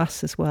 for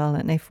us as well.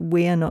 And if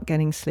we are not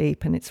getting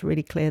sleep, and it's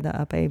really clear that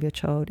our baby or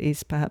child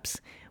is perhaps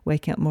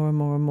waking up more and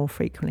more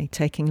frequently,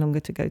 taking longer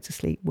to go to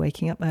sleep,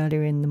 waking up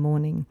earlier in the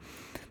morning,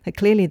 that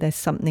clearly there's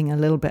something a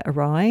little bit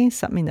awry,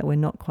 something that we're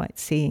not quite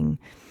seeing.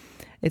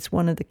 It's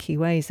one of the key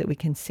ways that we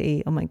can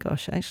see, oh my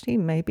gosh, actually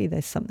maybe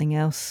there's something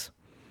else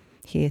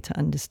here to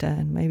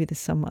understand. Maybe there's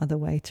some other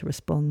way to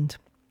respond.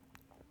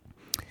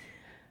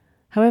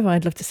 However,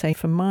 I'd love to say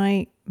from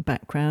my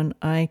background,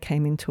 I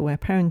came into aware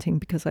parenting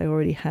because I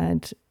already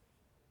had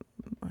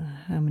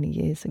how many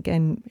years?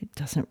 Again, it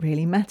doesn't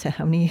really matter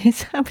how many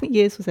years. How many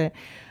years was it?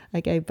 I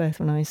gave birth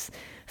when I was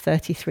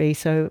 33,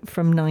 so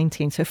from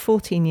 19. So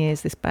 14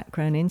 years, this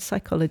background in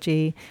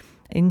psychology,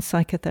 in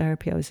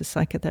psychotherapy. I was a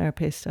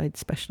psychotherapist. I'd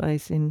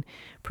specialised in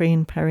pre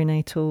and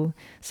perinatal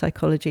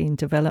psychology and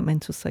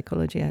developmental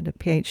psychology. I had a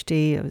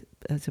PhD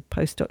as a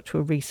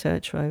postdoctoral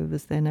researcher. I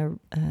was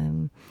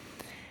then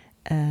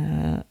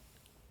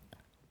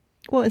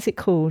what is it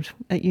called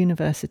at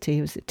university?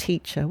 I was a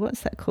teacher.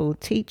 What's that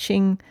called?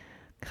 Teaching.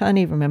 Can't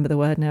even remember the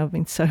word now. I've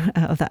been so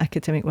out of that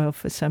academic world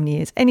for so many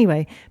years.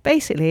 Anyway,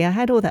 basically, I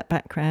had all that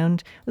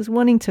background, was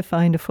wanting to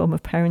find a form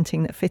of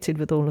parenting that fitted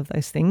with all of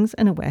those things,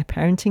 and aware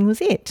parenting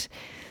was it.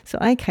 So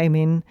I came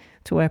in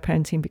to aware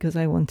parenting because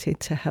I wanted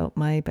to help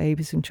my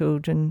babies and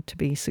children to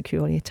be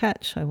securely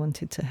attached. I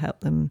wanted to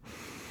help them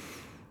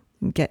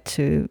get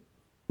to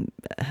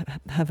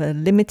have a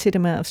limited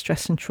amount of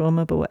stress and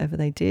trauma, but whatever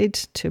they did,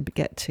 to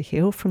get to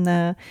heal from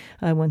there.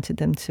 I wanted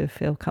them to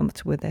feel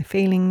comfortable with their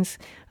feelings.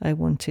 I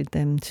wanted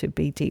them to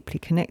be deeply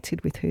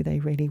connected with who they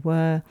really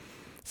were.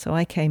 So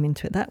I came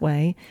into it that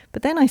way.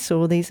 But then I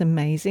saw these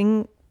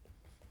amazing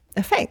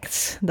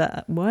effects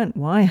that weren't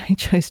why I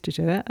chose to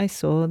do it. I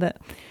saw that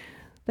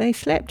they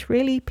slept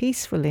really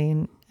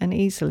peacefully and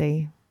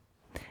easily.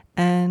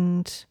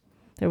 And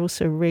they're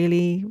also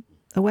really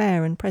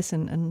aware and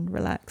present and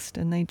relaxed,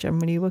 and they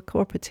generally were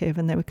cooperative,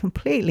 and they were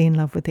completely in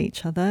love with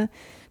each other,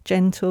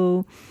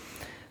 gentle.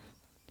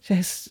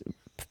 Just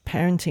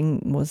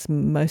parenting was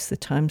most of the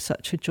time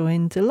such a joy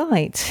and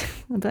delight.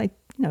 And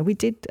we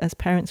did, as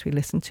parents, we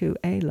listened to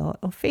a lot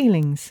of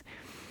feelings.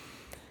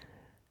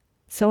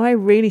 So I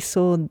really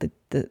saw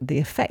the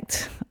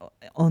effect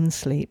on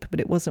sleep, but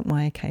it wasn't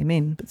why I came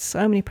in. But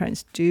so many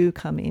parents do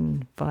come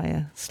in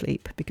via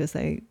sleep because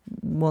they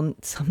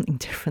want something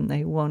different.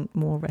 They want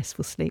more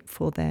restful sleep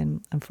for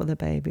them and for the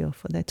baby, or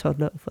for their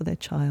toddler, or for their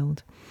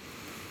child.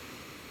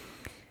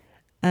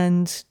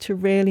 And to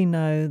really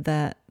know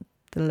that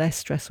the less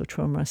stress or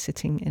trauma are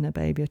sitting in a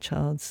baby or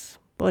child's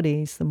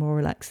bodies, the more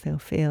relaxed they'll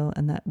feel,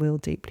 and that will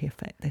deeply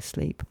affect their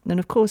sleep. And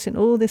of course, in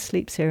all this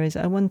sleep series,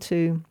 I want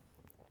to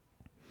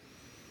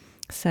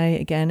say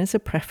again as a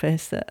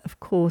preface that, of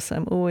course,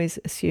 I'm always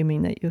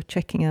assuming that you're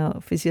checking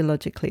out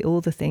physiologically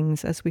all the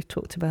things, as we've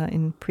talked about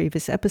in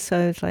previous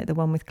episodes, like the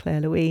one with Claire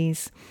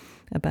Louise,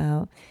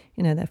 about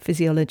their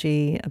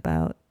physiology,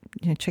 about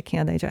checking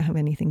out they don't have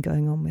anything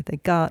going on with their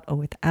gut or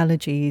with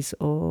allergies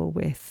or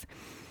with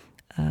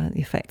the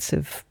effects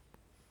of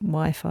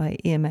Wi-Fi,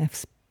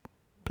 EMFs,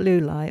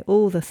 blue light,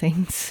 all the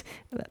things,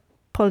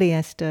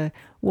 polyester,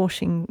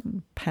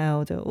 washing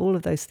powder, all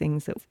of those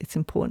things that it's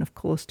important, of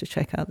course, to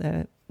check out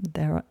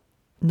they're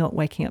not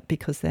waking up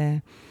because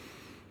they're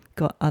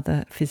got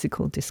other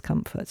physical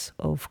discomforts,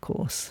 of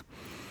course.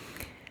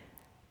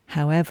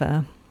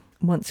 However,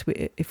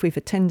 if we've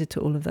attended to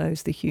all of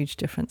those, the huge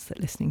difference that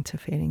listening to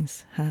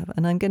feelings have.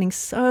 And I'm getting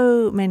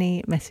so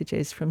many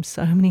messages from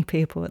so many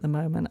people at the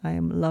moment. I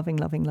am loving,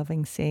 loving,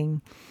 loving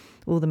seeing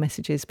all the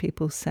messages,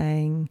 people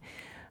saying,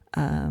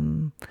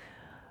 oh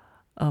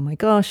my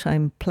gosh,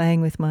 I'm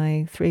playing with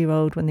my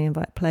 3-year-old when they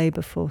invite play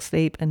before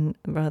sleep, and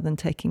rather than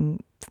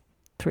taking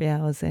 3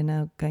 hours, they're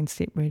now going to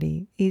sleep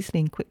really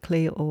easily and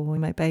quickly. Or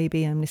my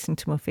baby, I'm listening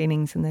to my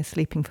feelings and they're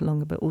sleeping for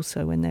longer, but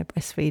also when they're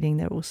breastfeeding,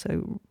 they're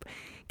also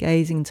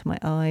gazing into my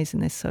eyes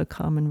and they're so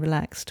calm and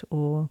relaxed.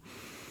 Or,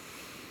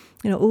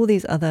 all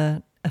these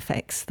other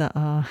effects that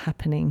are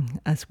happening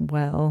as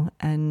well.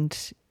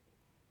 And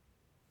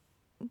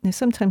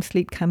sometimes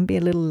sleep can be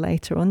a little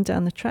later on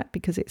down the track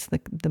because it's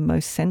the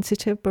most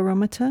sensitive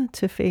barometer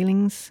to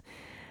feelings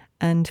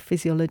and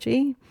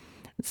physiology.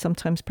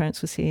 Sometimes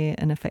parents will see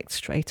an effect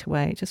straight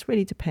away. It just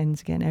really depends.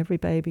 Again, every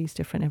baby's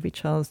different, every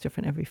child's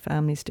different, every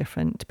family's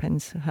different.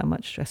 Depends how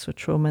much stress or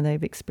trauma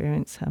they've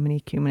experienced, how many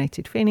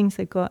accumulated feelings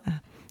they've got,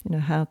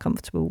 how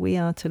comfortable we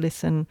are to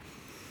listen,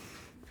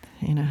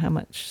 how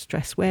much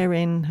stress we're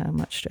in, how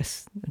much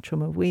stress and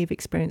trauma we've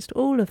experienced,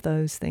 all of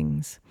those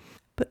things.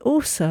 But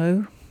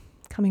also,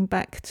 coming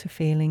back to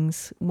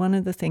feelings, one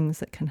of the things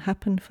that can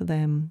happen for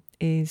them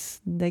is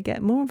they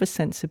get more of a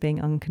sense of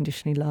being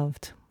unconditionally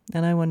loved.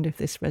 And I wonder if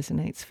this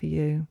resonates for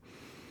you.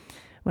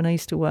 When I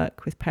used to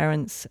work with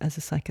parents as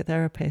a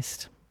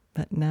psychotherapist,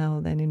 but now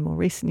then in more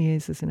recent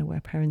years as an aware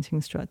parenting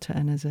instructor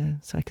and as a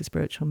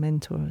psychospiritual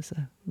mentor, as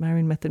a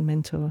Marian Method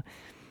mentor,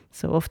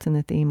 so often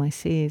the theme I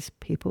see is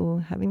people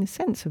having a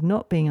sense of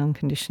not being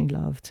unconditionally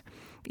loved,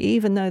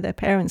 even though their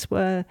parents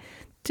were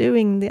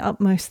doing the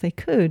utmost they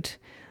could.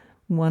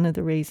 One of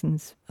the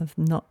reasons of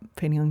not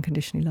feeling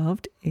unconditionally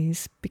loved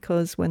is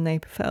because when they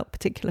felt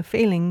particular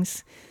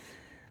feelings,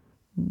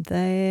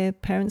 their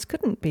parents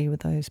couldn't be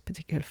with those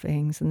particular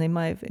things, and it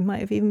might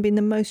have even been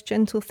the most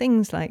gentle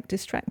things like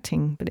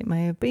distracting, but it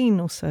may have been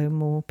also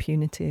more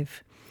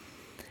punitive.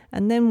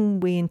 And then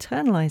we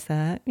internalize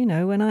that,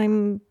 when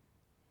I'm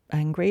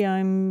angry,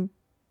 I'm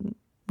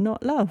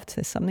not loved,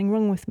 there's something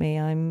wrong with me,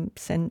 I'm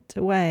sent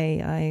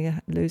away,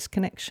 I lose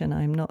connection,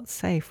 I'm not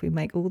safe. We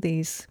make all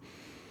these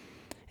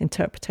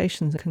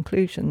interpretations and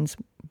conclusions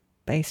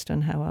based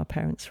on how our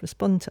parents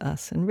respond to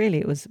us. And really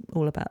it was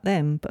all about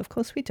them. But of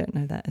course we don't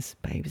know that as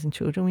babies and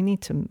children. We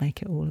need to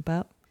make it all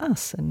about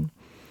us and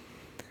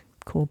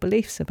core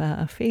beliefs about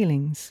our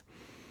feelings.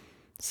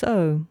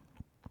 So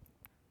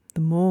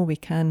the more we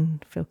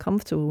can feel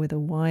comfortable with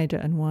a wider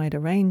and wider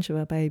range of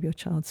our baby or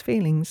child's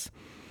feelings,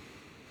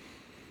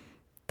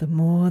 the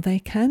more they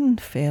can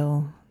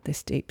feel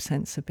this deep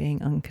sense of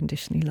being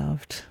unconditionally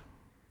loved,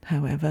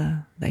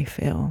 however they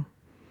feel.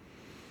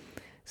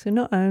 So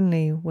not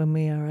only when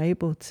we are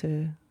able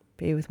to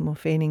be with more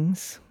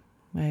feelings,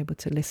 we're able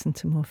to listen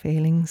to more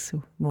feelings,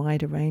 a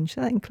wider range.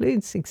 That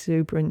includes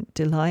exuberant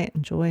delight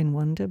and joy and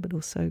wonder, but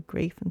also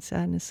grief and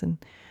sadness and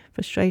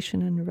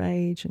frustration and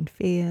rage and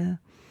fear,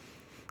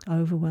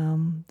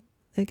 overwhelm.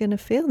 They're going to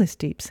feel this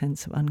deep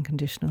sense of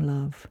unconditional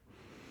love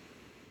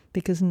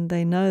because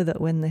they know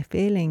that when they're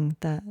feeling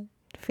that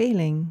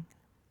feeling,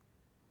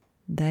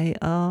 they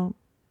are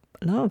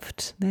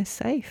loved, they're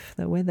safe,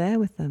 that we're there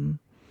with them.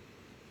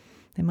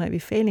 They might be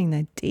feeling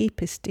their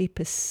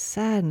deepest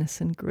sadness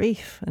and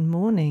grief and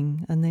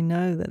mourning, and they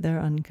know that they're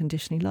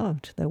unconditionally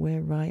loved, that we're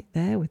right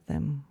there with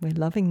them, we're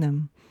loving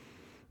them,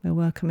 we're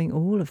welcoming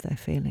all of their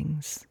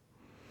feelings.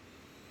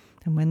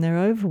 And when they're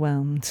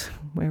overwhelmed,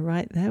 we're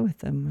right there with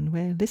them and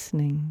we're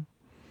listening.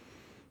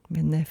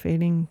 When they're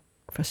feeling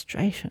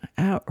frustration,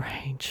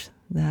 outrage,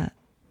 that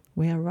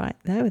we are right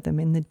there with them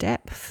in the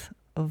depth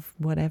of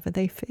whatever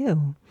they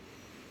feel.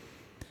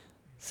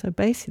 So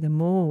basically, the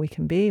more we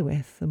can be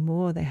with, the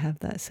more they have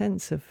that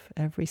sense of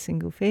every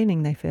single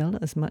feeling they feel,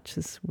 as much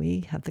as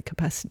we have the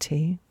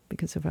capacity,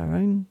 because of our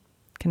own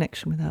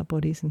connection with our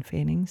bodies and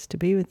feelings, to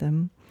be with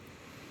them,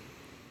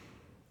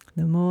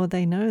 the more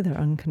they know they're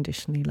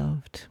unconditionally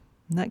loved.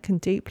 And that can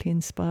deeply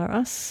inspire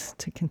us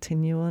to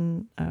continue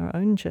on our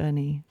own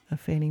journey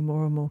of feeling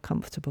more and more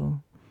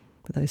comfortable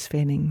with those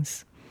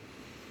feelings.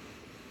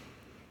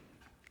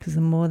 Because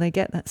the more they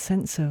get that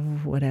sense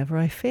of whatever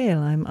I feel,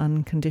 I'm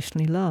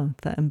unconditionally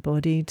loved, that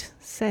embodied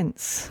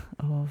sense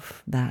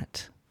of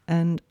that.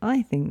 And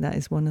I think that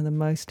is one of the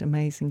most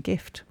amazing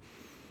gifts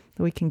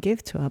that we can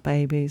give to our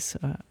babies,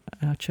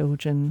 our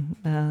children,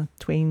 our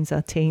tweens,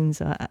 our teens,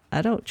 our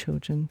adult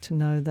children, to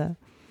know that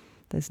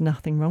there's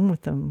nothing wrong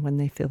with them when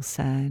they feel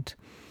sad,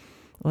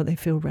 or they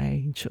feel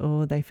rage,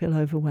 or they feel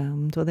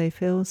overwhelmed, or they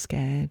feel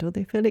scared, or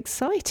they feel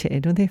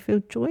excited, or they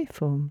feel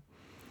joyful,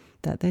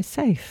 that they're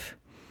safe,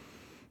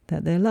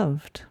 that they're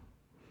loved,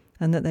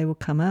 and that they will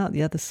come out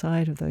the other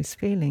side of those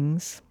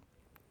feelings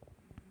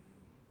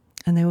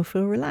and they will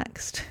feel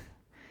relaxed.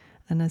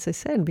 And as I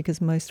said,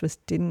 because most of us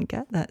didn't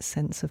get that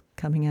sense of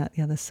coming out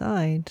the other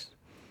side,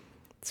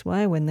 it's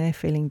why when they're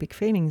feeling big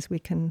feelings, we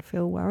can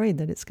feel worried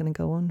that it's going to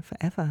go on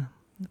forever.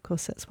 Of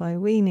course, that's why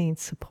we need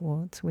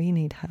support, we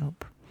need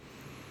help.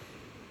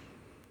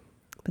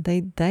 But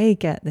they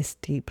get this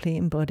deeply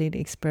embodied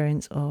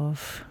experience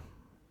of,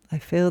 I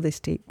feel this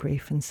deep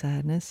grief and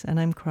sadness, and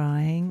I'm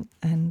crying,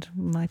 and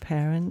my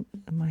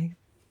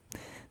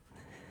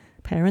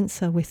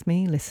parents are with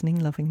me, listening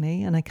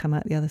lovingly, and I come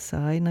out the other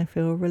side and I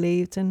feel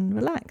relieved and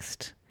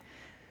relaxed.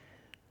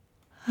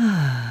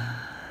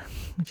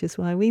 Which is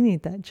why we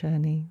need that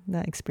journey,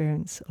 that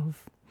experience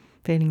of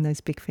feeling those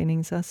big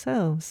feelings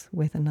ourselves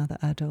with another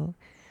adult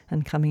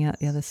and coming out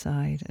the other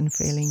side and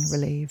feeling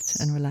relieved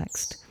and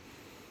relaxed.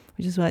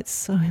 Which is why it's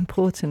so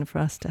important for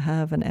us to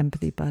have an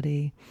empathy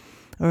buddy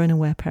or an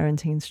aware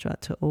parenting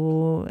instructor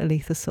or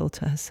Aletha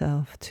Salter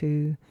herself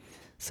to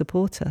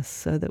support us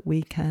so that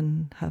we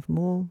can have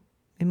more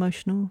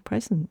emotional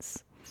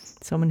presence.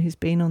 Someone who's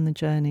been on the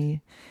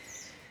journey,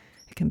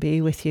 who can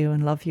be with you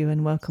and love you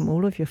and welcome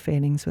all of your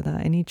feelings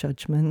without any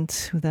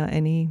judgment, without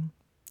any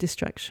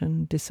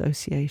distraction,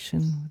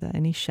 dissociation, without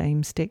any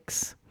shame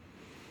sticks.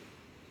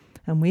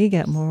 And we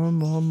get more and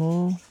more and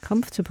more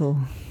comfortable.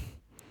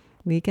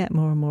 We get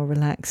more and more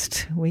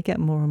relaxed. We get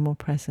more and more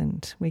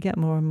present. We get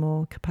more and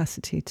more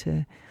capacity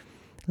to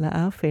let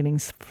our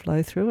feelings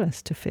flow through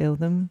us, to feel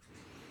them,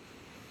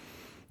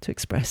 to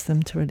express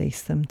them, to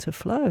release them, to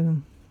flow.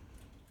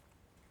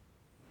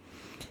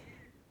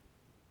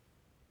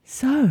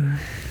 So,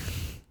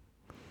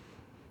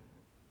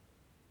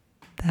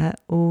 that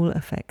all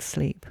affects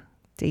sleep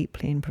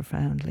deeply and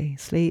profoundly.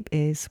 Sleep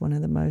is one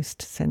of the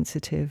most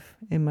sensitive,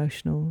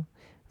 emotional,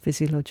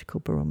 physiological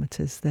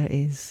barometers there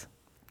is.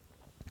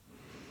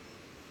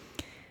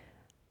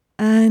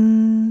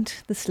 And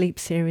the sleep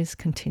series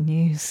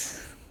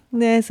continues.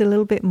 There's a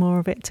little bit more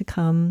of it to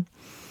come.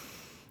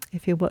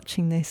 If you're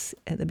watching this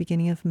at the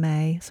beginning of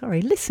May, if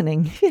you're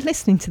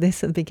listening to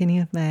this at the beginning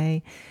of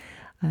May,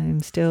 I'm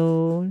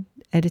still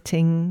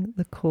editing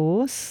the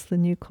course, the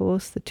new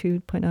course, the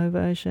 2.0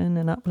 version,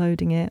 and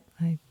uploading it.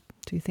 I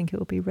do think it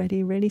will be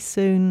ready really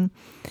soon.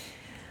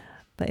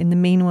 But in the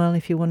meanwhile,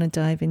 if you want to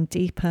dive in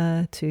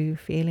deeper to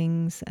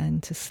feelings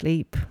and to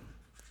sleep,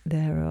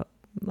 there are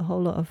a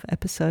whole lot of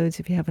episodes.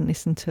 If you haven't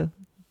listened to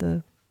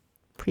the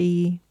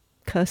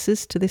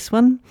precursors to this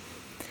one,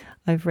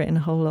 I've written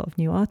a whole lot of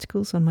new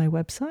articles on my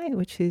website,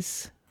 which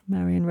is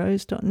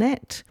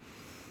marianrose.net.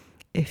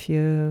 If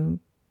you're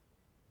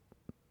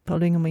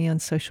following me on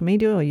social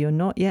media, or you're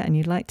not yet and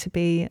you'd like to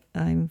be,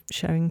 I'm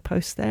sharing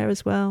posts there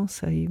as well.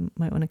 So you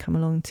might want to come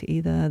along to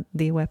either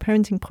the Aware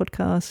Parenting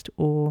podcast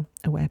or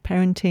Aware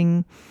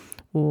Parenting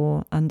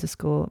or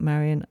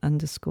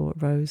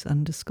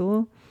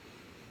 _Marion_Rose_.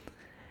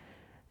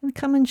 And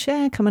come and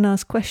share, come and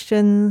ask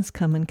questions,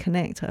 come and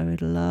connect. I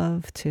would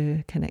love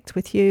to connect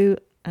with you.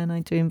 And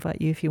I do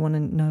invite you, if you want to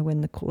know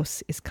when the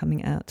course is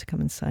coming out, to come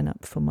and sign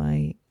up for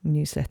my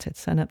newsletter,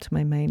 sign up to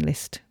my main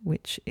list,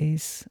 which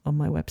is on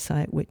my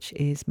website, which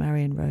is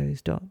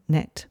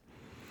marionrose.net.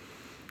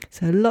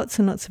 So lots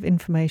and lots of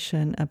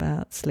information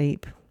about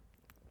sleep.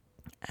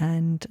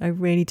 And I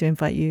really do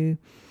invite you,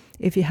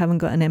 if you haven't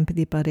got an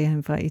empathy buddy, I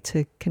invite you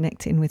to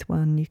connect in with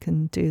one. You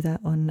can do that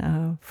on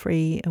our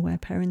free Aware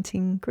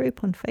Parenting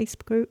group on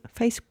Facebook.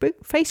 Face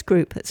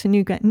Group, that's a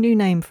new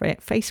name for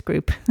it, Face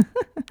Group.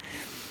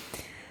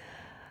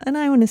 And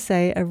I want to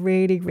say a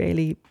really,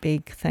 really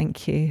big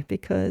thank you,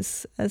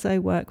 because as I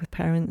work with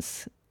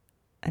parents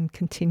and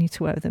continue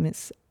to work with them,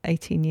 it's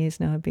 18 years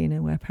now I've been an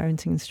Aware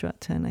Parenting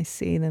instructor, and I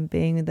see them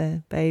being with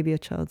their baby or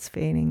child's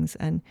feelings,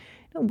 and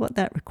what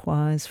that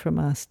requires from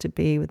us to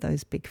be with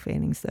those big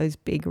feelings, those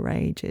big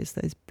rages,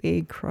 those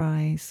big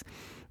cries.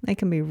 They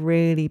can be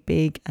really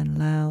big and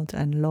loud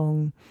and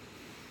long.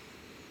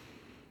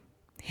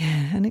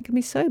 Yeah, and it can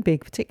be so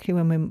big,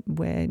 particularly when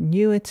we're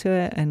newer to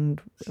it and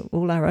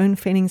all our own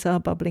feelings are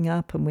bubbling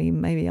up and we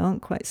maybe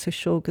aren't quite so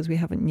sure because we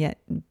haven't yet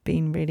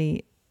been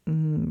really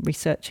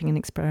researching and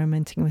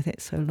experimenting with it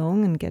so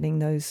long and getting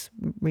those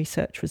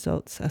research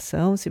results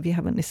ourselves. If you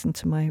haven't listened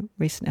to my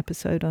recent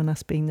episode on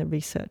us being the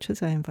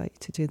researchers, I invite you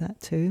to do that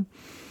too.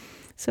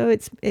 So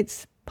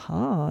it's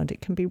hard.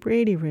 It can be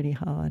really, really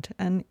hard.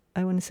 And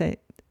I want to say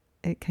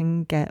it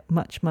can get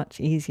much, much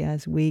easier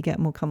as we get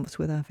more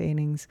comfortable with our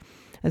feelings,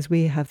 as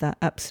we have that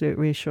absolute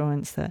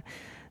reassurance that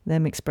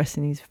them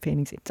expressing these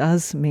feelings, it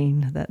does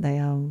mean that they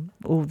are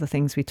all the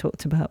things we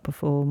talked about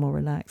before: more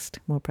relaxed,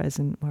 more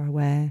present, more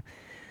aware,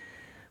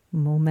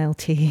 more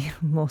melty,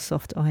 more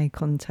soft eye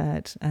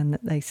contact, and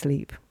that they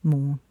sleep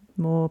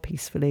more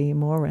peacefully,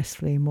 more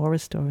restfully, more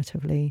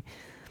restoratively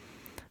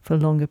for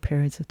longer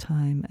periods of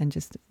time, and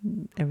just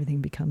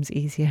everything becomes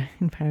easier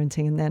in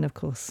parenting. And then, of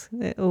course,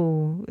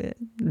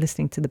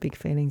 listening to the big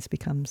feelings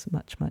becomes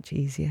much, much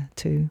easier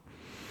too.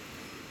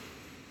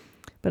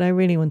 But I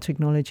really want to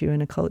acknowledge you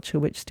in a culture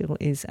which still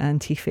is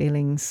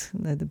anti-feelings,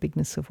 the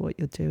bigness of what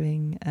you're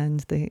doing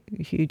and the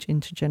huge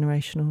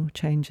intergenerational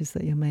changes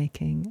that you're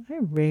making. I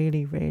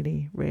really,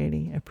 really,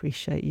 really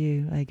appreciate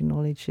you. I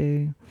acknowledge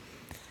you.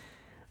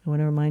 I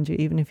want to remind you,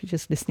 even if you're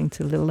just listening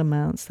to little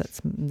amounts,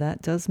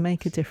 that does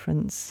make a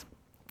difference.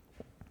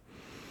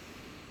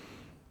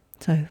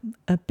 So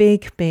a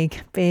big,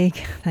 big, big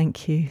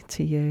thank you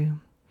to you.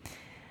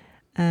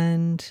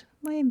 And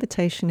my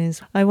invitation is,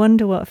 I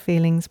wonder what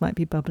feelings might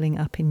be bubbling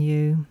up in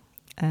you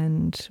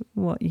and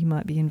what you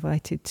might be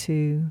invited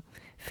to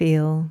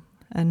feel,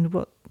 and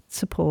what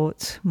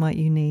support might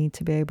you need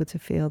to be able to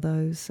feel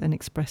those and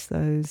express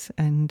those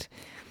and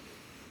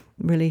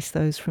release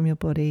those from your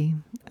body.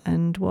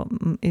 And what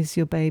is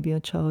your baby or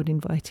child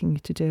inviting you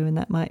to do? And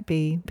that might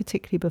be,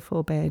 particularly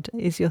before bed,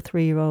 is your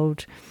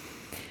 3-year-old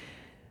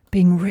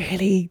being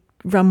really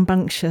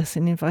rambunctious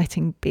and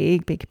inviting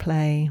big, big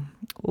play?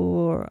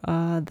 Or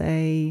are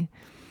they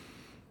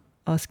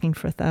asking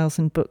for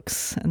 1,000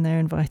 books and they're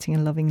inviting a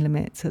loving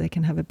limit so they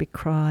can have a big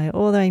cry?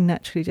 Or are they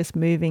naturally just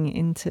moving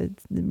into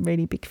the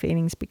really big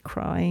feelings, big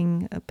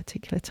crying at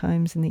particular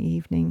times in the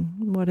evening?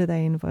 What are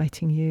they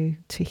inviting you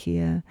to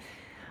hear?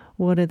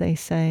 What are they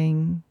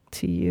saying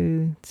to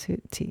you, to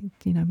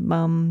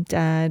mum,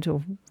 dad,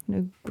 or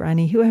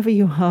granny, whoever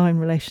you are in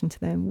relation to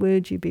them?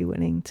 Would you be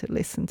willing to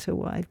listen to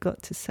what I've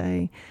got to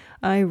say?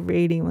 I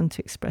really want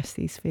to express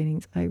these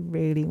feelings. I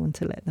really want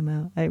to let them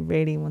out. I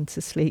really want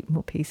to sleep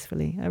more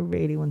peacefully. I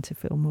really want to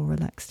feel more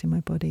relaxed in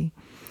my body.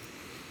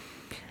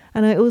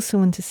 And I also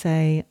want to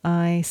say,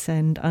 I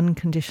send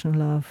unconditional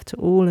love to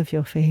all of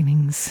your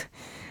feelings.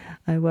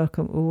 I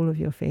welcome all of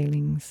your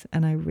feelings,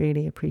 and I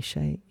really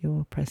appreciate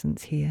your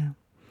presence here.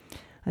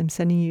 I'm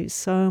sending you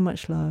so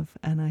much love,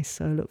 and I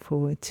so look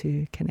forward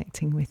to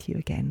connecting with you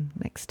again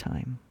next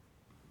time.